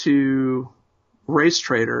exposed to Race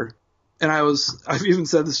Traitor, and I've even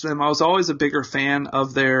said this to them, I was always a bigger fan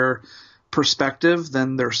of their perspective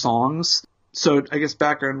than their songs. So I guess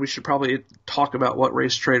background, we should probably talk about what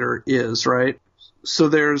Race Traitor is, right? So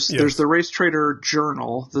there's the Race Traitor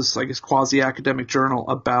Journal, this, I guess, quasi-academic journal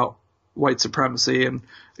about white supremacy. And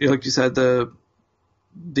like you said, the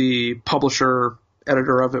publisher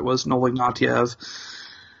editor of it was Noel Ignatieff,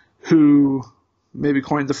 who maybe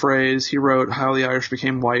coined the phrase. He wrote How the Irish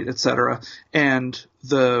Became White, etc. And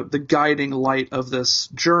the guiding light of this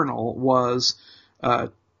journal was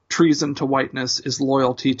treason to whiteness is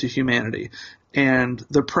loyalty to humanity. And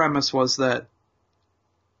the premise was that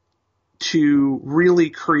to really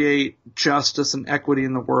create justice and equity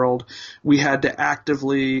in the world, we had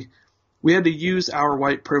to use our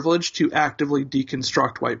white privilege to actively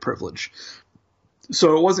deconstruct white privilege.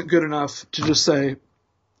 So it wasn't good enough to just say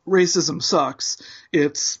racism sucks.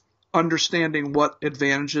 It's understanding what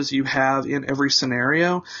advantages you have in every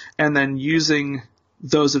scenario and then using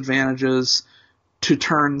those advantages to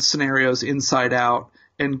turn scenarios inside out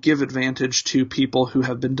and give advantage to people who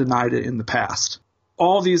have been denied it in the past.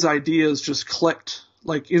 All these ideas just clicked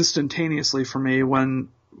instantaneously for me when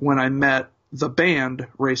I met the band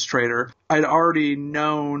Race Traitor. I'd already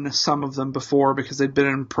known some of them before because they'd been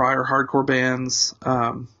in prior hardcore bands,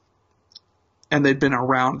 and they'd been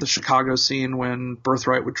around the Chicago scene when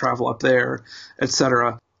Birthright would travel up there,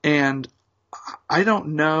 etc. And I don't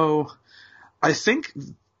know, I think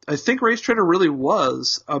Race Traitor really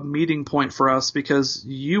was a meeting point for us because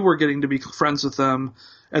you were getting to be friends with them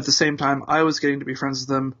at the same time I was getting to be friends with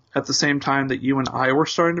them at the same time that you and I were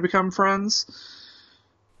starting to become friends.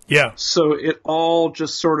 Yeah. So it all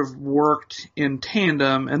just sort of worked in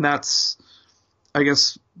tandem, and that's, I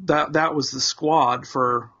guess, that was the squad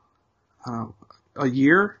for a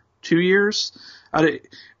year, 2 years.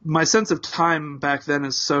 My sense of time back then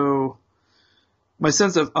is so... My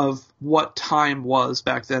sense of what time was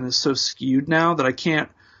back then is so skewed now that I can't...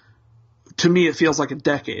 To me, it feels like a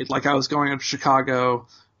decade. Like I was going up to Chicago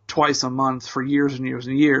twice a month for years and years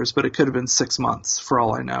and years, but it could have been 6 months for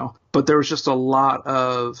all I know. But there was just a lot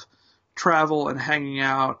of travel and hanging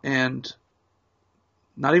out and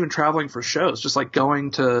not even traveling for shows, just like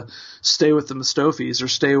going to stay with the Mustofis or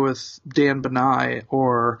stay with Dan Benai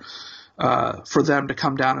or for them to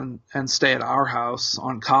come down and stay at our house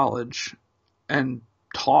on College and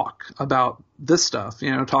talk about this stuff,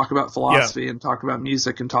 talk about philosophy and talk about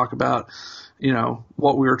music and talk about,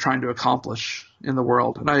 what we were trying to accomplish in the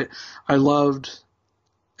world. And I loved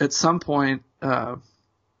at some point,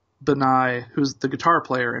 Benai, who's the guitar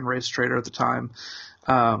player in Race Traitor at the time,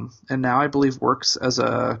 and now I believe works as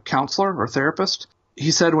a counselor or therapist.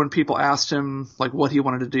 He said when people asked him what he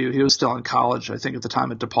wanted to do, he was still in college, I think at the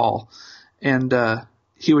time at DePaul, and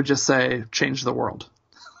he would just say, change the world.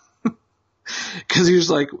 Because he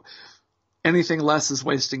was like, anything less is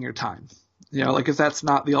wasting your time. If that's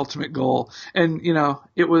not the ultimate goal. And,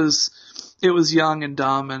 it was young and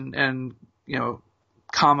dumb and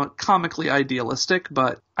comically idealistic,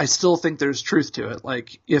 but I still think there's truth to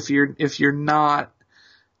it. If you're not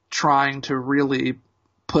trying to really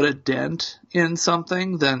put a dent in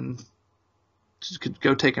something, then just could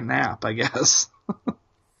go take a nap, I guess.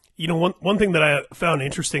 One thing that I found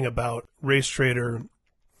interesting about Race Traitor,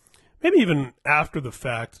 maybe even after the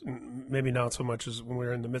fact, maybe not so much as when we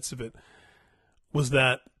were in the midst of it, was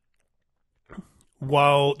that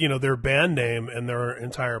while, their band name and their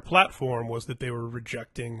entire platform was that they were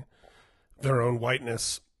rejecting their own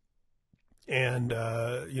whiteness and,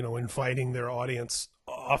 inviting their audience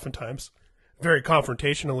oftentimes very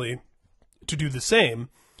confrontationally to do the same.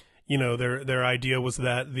 You know, their idea was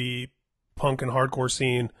that the punk and hardcore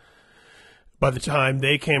scene, by the time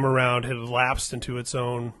they came around, had lapsed into its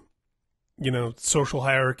own, you know, social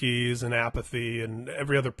hierarchies and apathy and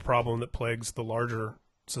every other problem that plagues the larger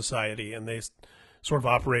society, and they sort of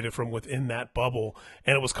operated from within that bubble.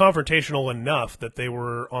 And it was confrontational enough that they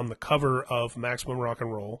were on the cover of Maximum Rock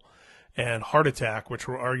and Roll and Heart Attack, which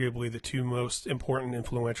were arguably the two most important,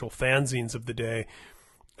 influential fanzines of the day,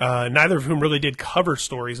 neither of whom really did cover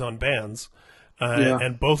stories on bands.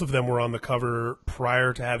 And both of them were on the cover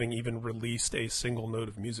prior to having even released a single note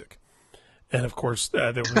of music. And of course,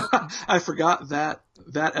 there was I forgot that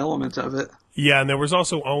element of it. Yeah, and there was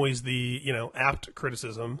also always the, you know, apt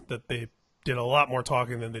criticism that they did a lot more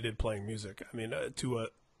talking than they did playing music. I mean, to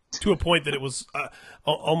a point that it was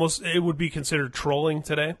almost, it would be considered trolling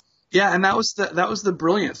today. Yeah, and that was the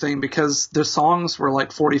brilliant thing, because the songs were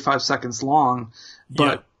like 45 seconds long,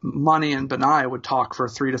 but Money and Benai would talk for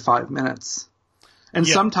 3 to 5 minutes. And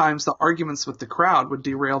sometimes the arguments with the crowd would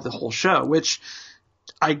derail the whole show, which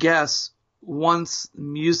I guess once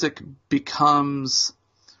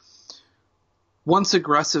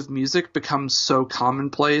aggressive music becomes so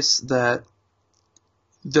commonplace that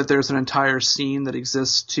there's an entire scene that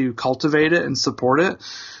exists to cultivate it and support it,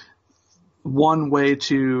 one way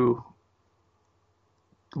to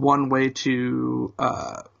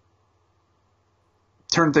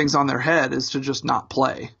turn things on their head is to just not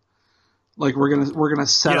play. Like, we're gonna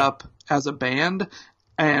set up as a band,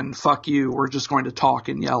 and fuck you, we're just going to talk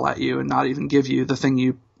and yell at you and not even give you the thing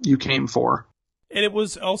you came for. And it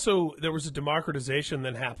was also, there was a democratization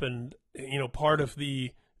that happened. You know, part of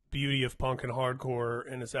the beauty of punk and hardcore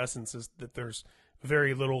in its essence is that there's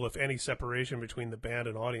very little, if any, separation between the band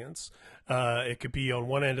and audience. It could be on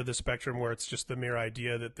one end of the spectrum where it's just the mere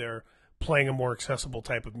idea that they're playing a more accessible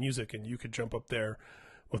type of music, and you could jump up there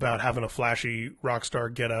without having a flashy rock star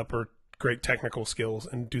get up or great technical skills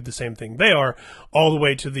and do the same thing they are, all the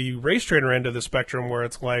way to the Race Trainer end of the spectrum where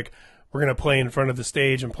it's like, we're going to play in front of the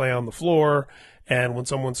stage and play on the floor, and when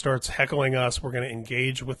someone starts heckling us, we're going to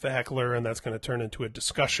engage with the heckler, and that's going to turn into a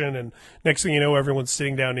discussion, and next thing you know, everyone's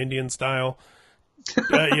sitting down Indian style,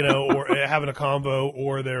 you know, or having a convo,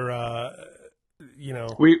 or they're, you know.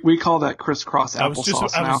 We call that crisscross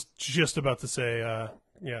applesauce now. I was just about to say,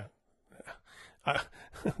 yeah.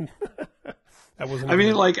 I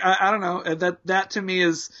mean, like, I don't know. That to me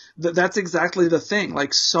is that's exactly the thing.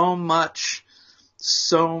 Like, so much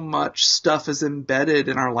stuff is embedded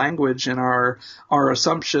in our language and our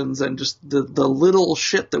assumptions, and just the little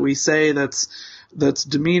shit that we say that's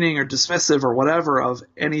demeaning or dismissive or whatever of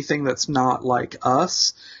anything that's not like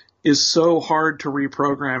us is so hard to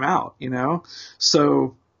reprogram out, you know?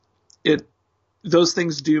 So those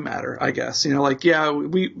things do matter, I guess. You know, like, yeah,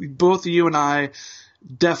 we both, you and I,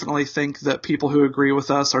 definitely think that people who agree with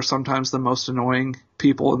us are sometimes the most annoying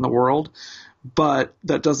people in the world, but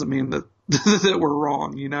that doesn't mean that that we're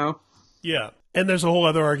wrong, you know? Yeah. And there's a whole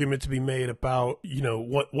other argument to be made about, you know,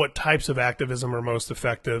 what types of activism are most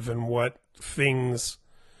effective and what things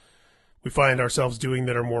we find ourselves doing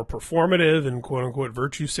that are more performative and quote unquote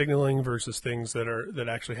virtue signaling versus things that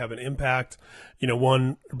actually have an impact. You know,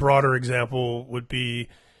 one broader example would be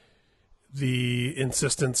the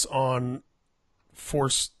insistence on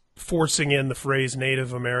forcing in the phrase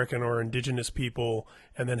Native American or indigenous people,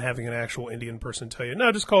 and then having an actual Indian person tell you,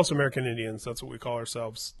 no, just call us American Indians. That's what we call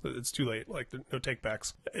ourselves. It's too late. Like, no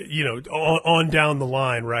takebacks. You know, on down the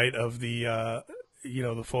line, right, of the, you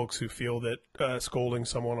know, the folks who feel that scolding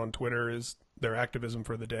someone on Twitter is their activism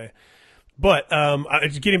for the day. But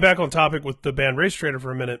getting back on topic with the band Race Trainer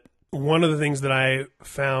for a minute, one of the things that I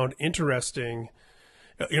found interesting,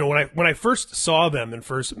 you know, when I first saw them and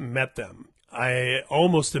first met them, I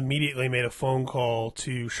almost immediately made a phone call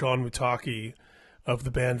to Sean Mutaki of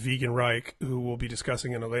the band Vegan Reich, who we'll be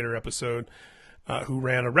discussing in a later episode, who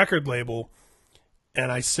ran a record label.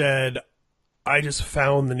 And I said, I just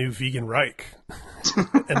found the new Vegan Reich.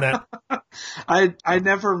 And that I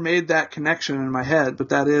never made that connection in my head, but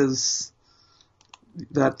that's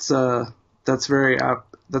very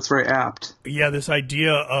apt. That's very apt. Yeah, this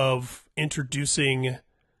idea of introducing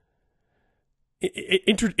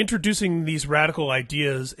these radical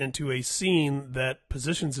ideas into a scene that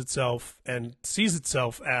positions itself and sees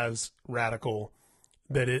itself as radical,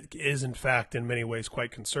 that it is in fact in many ways quite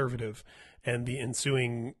conservative, and the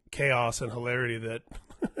ensuing chaos and hilarity that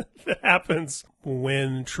that happens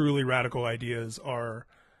when truly radical ideas are,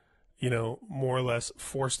 you know, more or less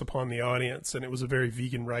forced upon the audience. And it was a very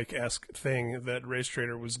Vegan Reich-esque thing that Race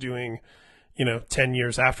Trainer was doing, you know, 10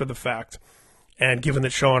 years after the fact. And given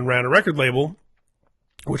that Sean ran a record label,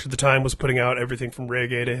 which at the time was putting out everything from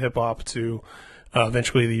reggae to hip hop to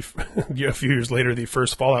eventually a few years later, the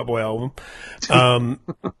first Fall Out Boy album.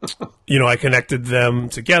 I connected them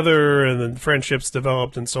together, and then friendships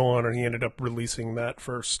developed and so on, and he ended up releasing that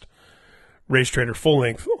first Race Trader full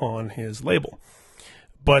length on his label.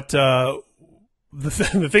 But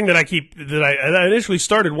the thing that I initially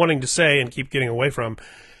started wanting to say and keep getting away from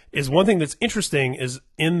is one thing that's interesting is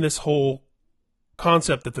in this whole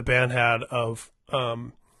concept that the band had of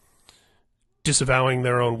disavowing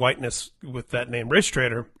their own whiteness with that name Race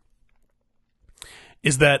Trader,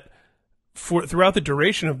 is that throughout the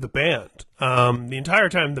duration of the band, the entire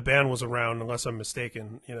time the band was around, unless I'm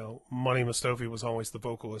mistaken, Money Mustofi was always the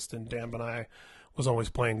vocalist and Dan Benai was always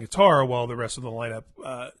playing guitar while the rest of the lineup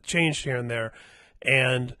changed here and there.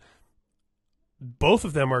 And both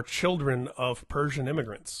of them are children of Persian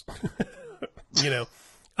immigrants.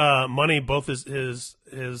 Money, both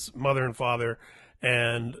his mother and father,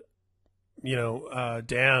 and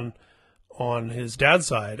Dan on his dad's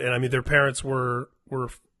side. And I mean, their parents were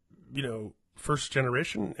first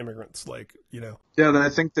generation immigrants, Yeah, I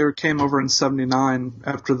think they came over in 79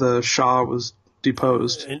 after the Shah was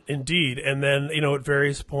deposed. Indeed. And then, at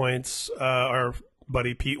various points, our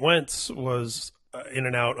buddy Pete Wentz was in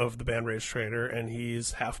and out of the band Race Trader, and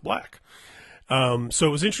he's half black. So it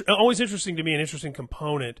was always interesting to me, an interesting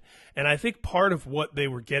component. And I think part of what they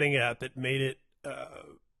were getting at that made it,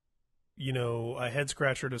 a head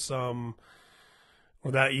scratcher to some,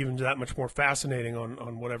 or that even that much more fascinating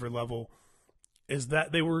on whatever level, is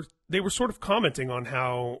that they were sort of commenting on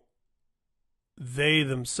how they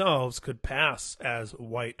themselves could pass as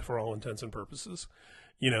white for all intents and purposes.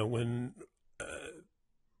 When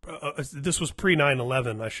this was pre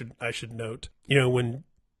 9/11, I should note. When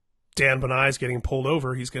Dan Benai is getting pulled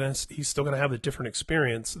over, he's still gonna have a different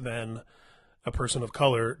experience than a person of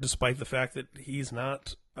color, despite the fact that he's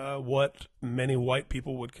not what many white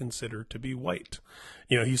people would consider to be white.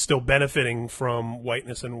 He's still benefiting from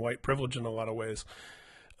whiteness and white privilege in a lot of ways.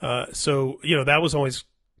 So that was always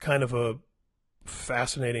kind of a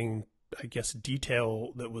fascinating, I guess,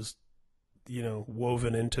 detail that was,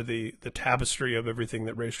 woven into the tapestry of everything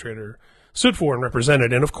that Race Trader stood for and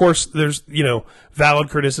represented. And of course, there's, valid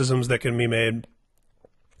criticisms that can be made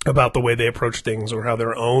about the way they approach things or how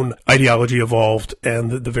their own ideology evolved and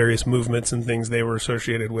the various movements and things they were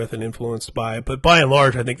associated with and influenced by. But by and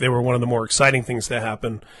large, I think they were one of the more exciting things to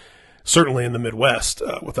happen, certainly in the Midwest,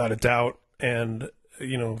 without a doubt, and,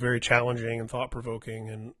 very challenging and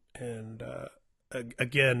thought-provoking. And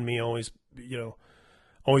again, me always,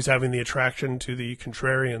 always having the attraction to the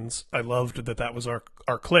contrarians. I loved that was our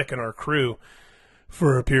clique and our crew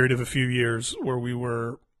for a period of a few years where we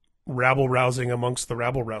were rabble-rousing amongst the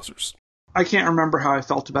rabble-rousers. I can't remember how I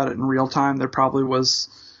felt about it in real time. There probably was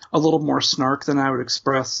a little more snark than I would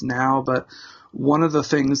express now, but one of the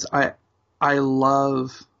things I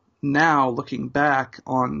love now, looking back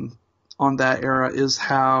on that era, is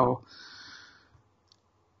how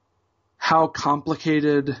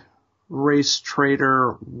complicated Race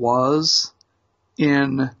Trader was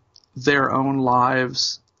in their own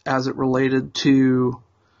lives as it related to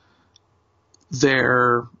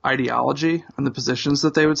their ideology and the positions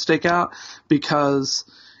that they would stake out, because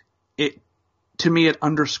to me it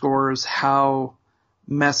underscores how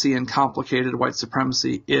messy and complicated white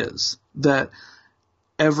supremacy is, that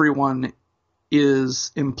everyone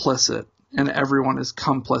is implicit and everyone is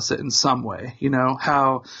complicit in some way.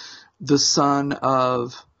 How the son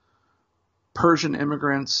of Persian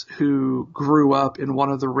immigrants who grew up in one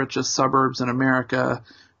of the richest suburbs in America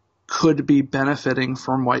could be benefiting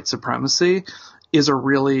from white supremacy is a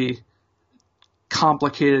really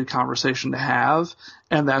complicated conversation to have.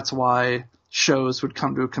 And that's why shows would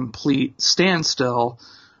come to a complete standstill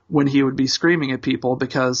when he would be screaming at people,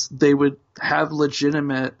 because they would have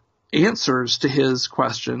legitimate answers to his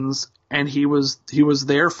questions. And he was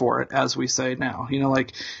there for it, as we say now.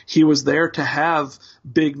 He was there to have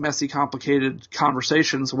big, messy, complicated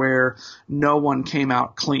conversations where no one came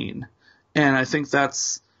out clean. And I think that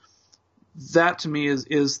to me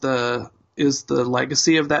is the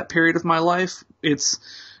legacy of that period of my life. It's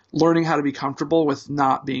learning how to be comfortable with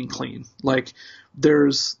not being clean.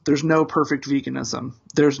 There's no perfect veganism.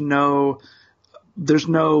 There's no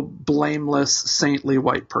blameless, saintly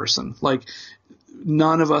white person.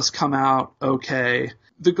 None of us come out okay.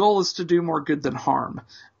 The goal is to do more good than harm.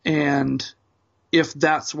 And if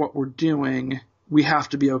that's what we're doing, we have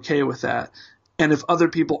to be okay with that. And if other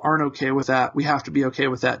people aren't okay with that, we have to be okay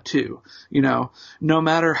with that too. No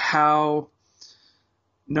matter how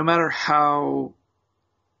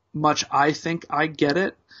much I think I get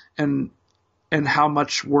it, and and how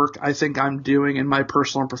much work I think I'm doing in my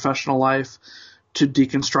personal and professional life to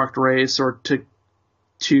deconstruct race or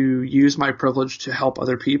to use my privilege to help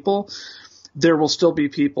other people, there will still be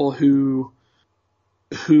people who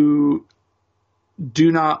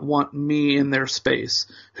do not want me in their space,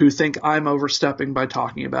 who think I'm overstepping by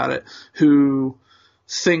talking about it, who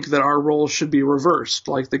think that our roles should be reversed,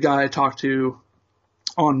 like the guy I talked to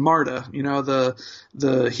on Marta,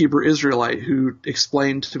 the Hebrew Israelite who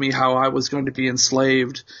explained to me how I was going to be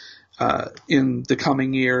enslaved in the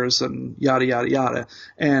coming years and yada, yada, yada.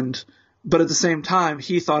 But at the same time,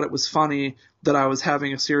 he thought it was funny that I was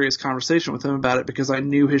having a serious conversation with him about it because I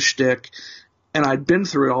knew his shtick and I'd been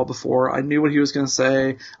through it all before. I knew what he was going to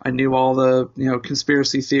say. I knew all the,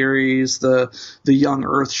 conspiracy theories, the young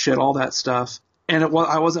earth shit, all that stuff. And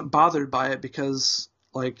I wasn't bothered by it because,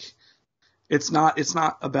 it's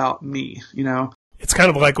not about me, It's kind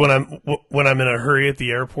of like when I'm in a hurry at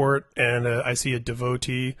the airport and I see a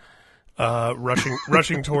devotee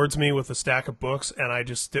rushing towards me with a stack of books, and I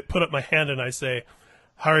just put up my hand and I say,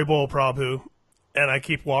 "Haribol Prabhu," and I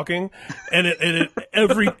keep walking, and it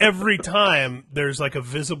every time there's like a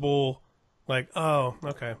visible, oh,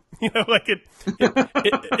 okay,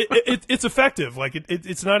 it's effective.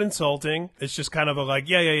 It's not insulting. It's just kind of a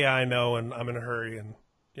yeah, I know, and I'm in a hurry, and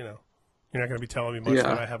you're not going to be telling me much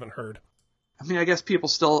that I haven't heard. I mean, I guess people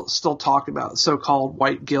still talk about so-called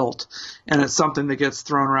white guilt, and it's something that gets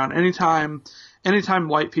thrown around anytime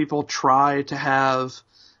white people try to have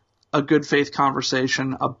a good faith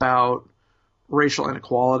conversation about racial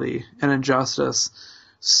inequality and injustice.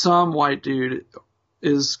 Some white dude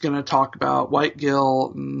is going to talk about white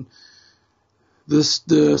guilt and the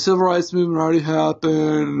civil rights movement already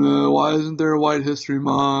happened. Why isn't there a White History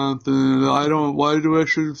Month? And why do I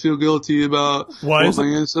should feel guilty about what my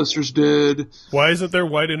ancestors did? Why isn't there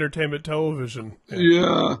white entertainment television?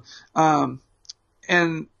 Yeah.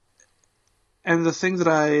 And the thing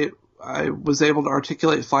that I was able to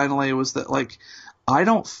articulate finally was that I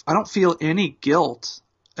don't feel any guilt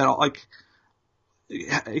at all.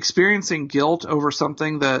 Experiencing guilt over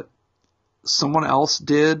something that someone else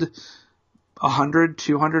did 100,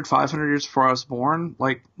 200, 500 years before I was born,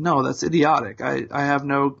 no, that's idiotic.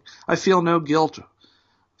 I feel no guilt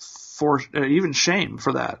for even shame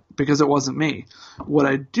for that because it wasn't me. What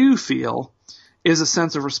I do feel is a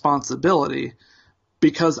sense of responsibility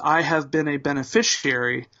because I have been a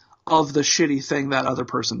beneficiary of the shitty thing that other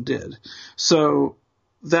person did. So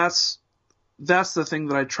that's the thing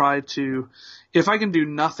that I try to, if I can do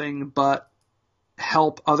nothing but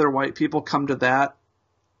help other white people come to that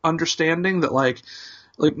understanding that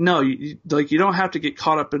no, you don't have to get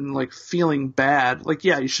caught up in feeling bad.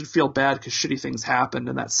 Yeah, you should feel bad because shitty things happened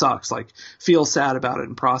and that sucks. Feel sad about it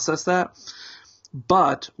and process that.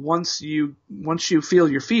 But once you feel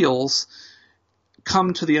your feels,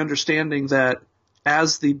 come to the understanding that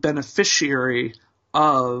as the beneficiary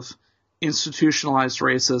of institutionalized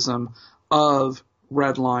racism, of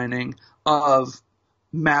redlining, of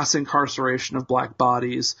mass incarceration of black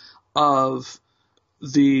bodies, of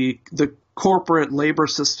the corporate labor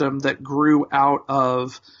system that grew out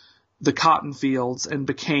of the cotton fields and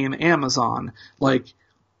became Amazon.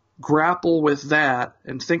 Grapple with that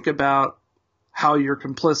and think about how you're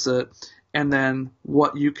complicit and then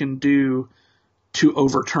what you can do to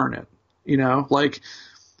overturn it.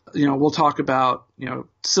 We'll talk about,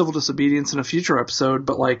 civil disobedience in a future episode,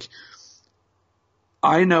 but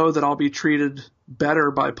I know that I'll be treated better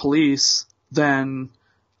by police than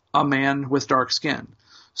a man with dark skin.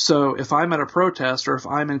 So if I'm at a protest or if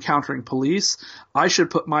I'm encountering police, I should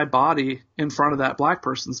put my body in front of that black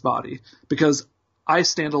person's body because I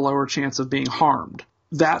stand a lower chance of being harmed.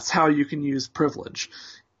 That's how you can use privilege.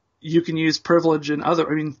 You can use privilege in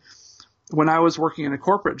when I was working in a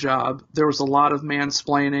corporate job, there was a lot of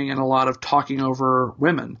mansplaining and a lot of talking over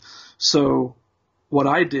women. So what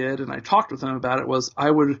I did, and I talked with them about it, was I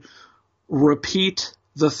would repeat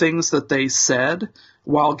the things that they said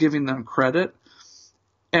while giving them credit.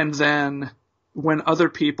 And then when other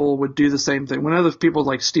people would do the same thing, when other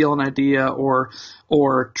people steal an idea or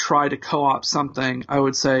try to co-opt something, I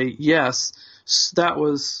would say, yes, that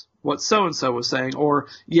was what so-and-so was saying, or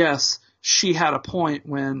yes, she had a point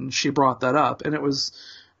when she brought that up. And it was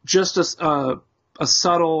just a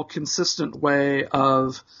subtle, consistent way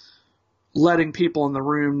of letting people in the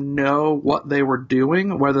room know what they were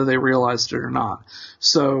doing, whether they realized it or not.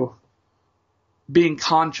 So being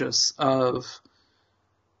conscious of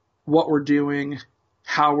what we're doing,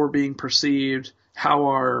 how we're being perceived, how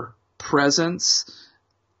our presence,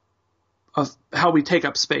 of how we take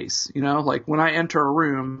up space, when I enter a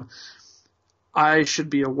room, I should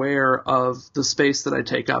be aware of the space that I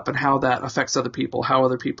take up and how that affects other people, how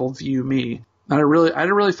other people view me. And I had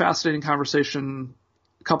a really fascinating conversation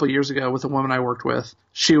a couple of years ago with a woman I worked with.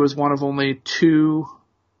 She was one of only 2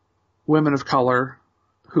 women of color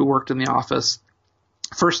who worked in the office.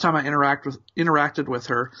 First time I interacted with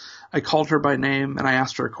her, I called her by name and I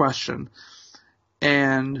asked her a question.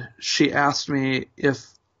 And she asked me if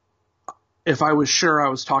I was sure I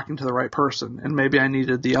was talking to the right person and maybe I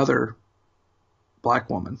needed the other black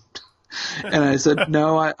woman. And I said,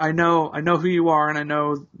 no, I know who you are, and I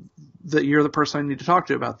know that you're the person I need to talk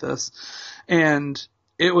to about this. And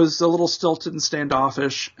it was a little stilted and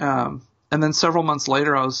standoffish. And then several months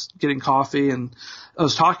later, I was getting coffee and I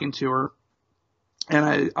was talking to her,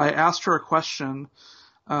 and I asked her a question.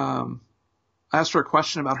 I asked her a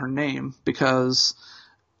question about her name because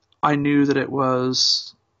I knew that it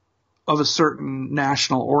was of a certain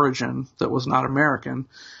national origin that was not American.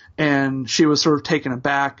 And she was sort of taken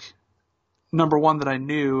aback, number one, that I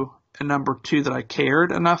knew, and number 2, that I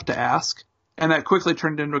cared enough to ask. And that quickly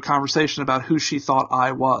turned into a conversation about who she thought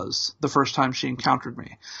I was the first time she encountered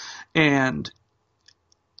me. And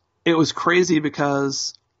it was crazy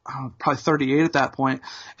because I was probably 38 at that point,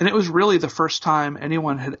 and it was really the first time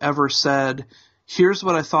anyone had ever said, here's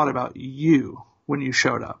what I thought about you when you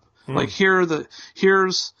showed up. Like, here's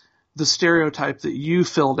the stereotype that you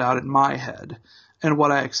filled out in my head and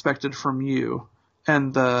what I expected from you,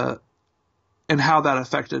 and how that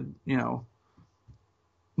affected,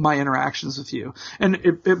 my interactions with you. And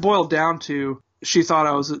it boiled down to, she thought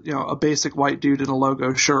I was, a basic white dude in a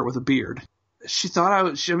logo shirt with a beard. She thought I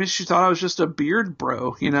was just a beard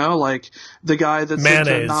bro, like the guy that's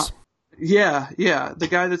mayonnaise. The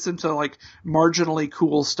guy that's into like marginally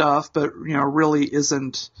cool stuff, but really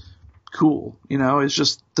isn't cool, it's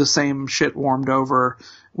just the same shit warmed over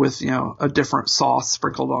with, a different sauce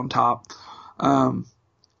sprinkled on top. And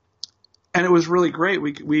it was really great.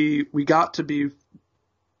 We got to be,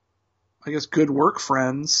 I guess, good work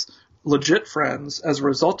friends, legit friends as a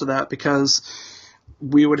result of that, because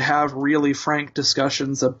we would have really frank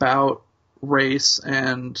discussions about race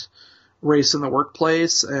and race in the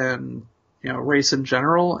workplace and, race in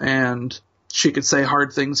general. And she could say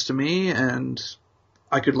hard things to me and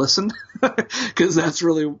I could listen because that's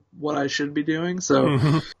really what I should be doing.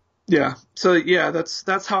 So, yeah. So, yeah,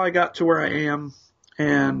 that's how I got to where I am.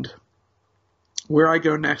 And where I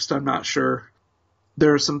go next, I'm not sure.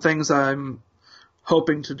 There are some things I'm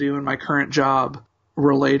hoping to do in my current job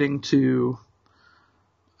relating to,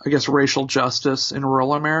 I guess, racial justice in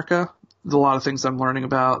rural America. There's a lot of things I'm learning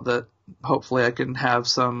about that hopefully I can have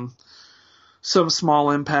some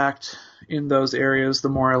small impact in those areas. The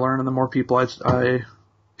more I learn and the more people I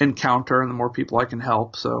encounter and the more people I can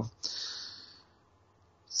help. So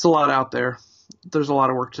it's a lot out there. There's a lot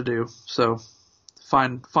of work to do. So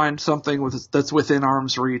find something that's within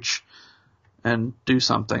arm's reach and do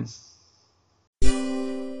something.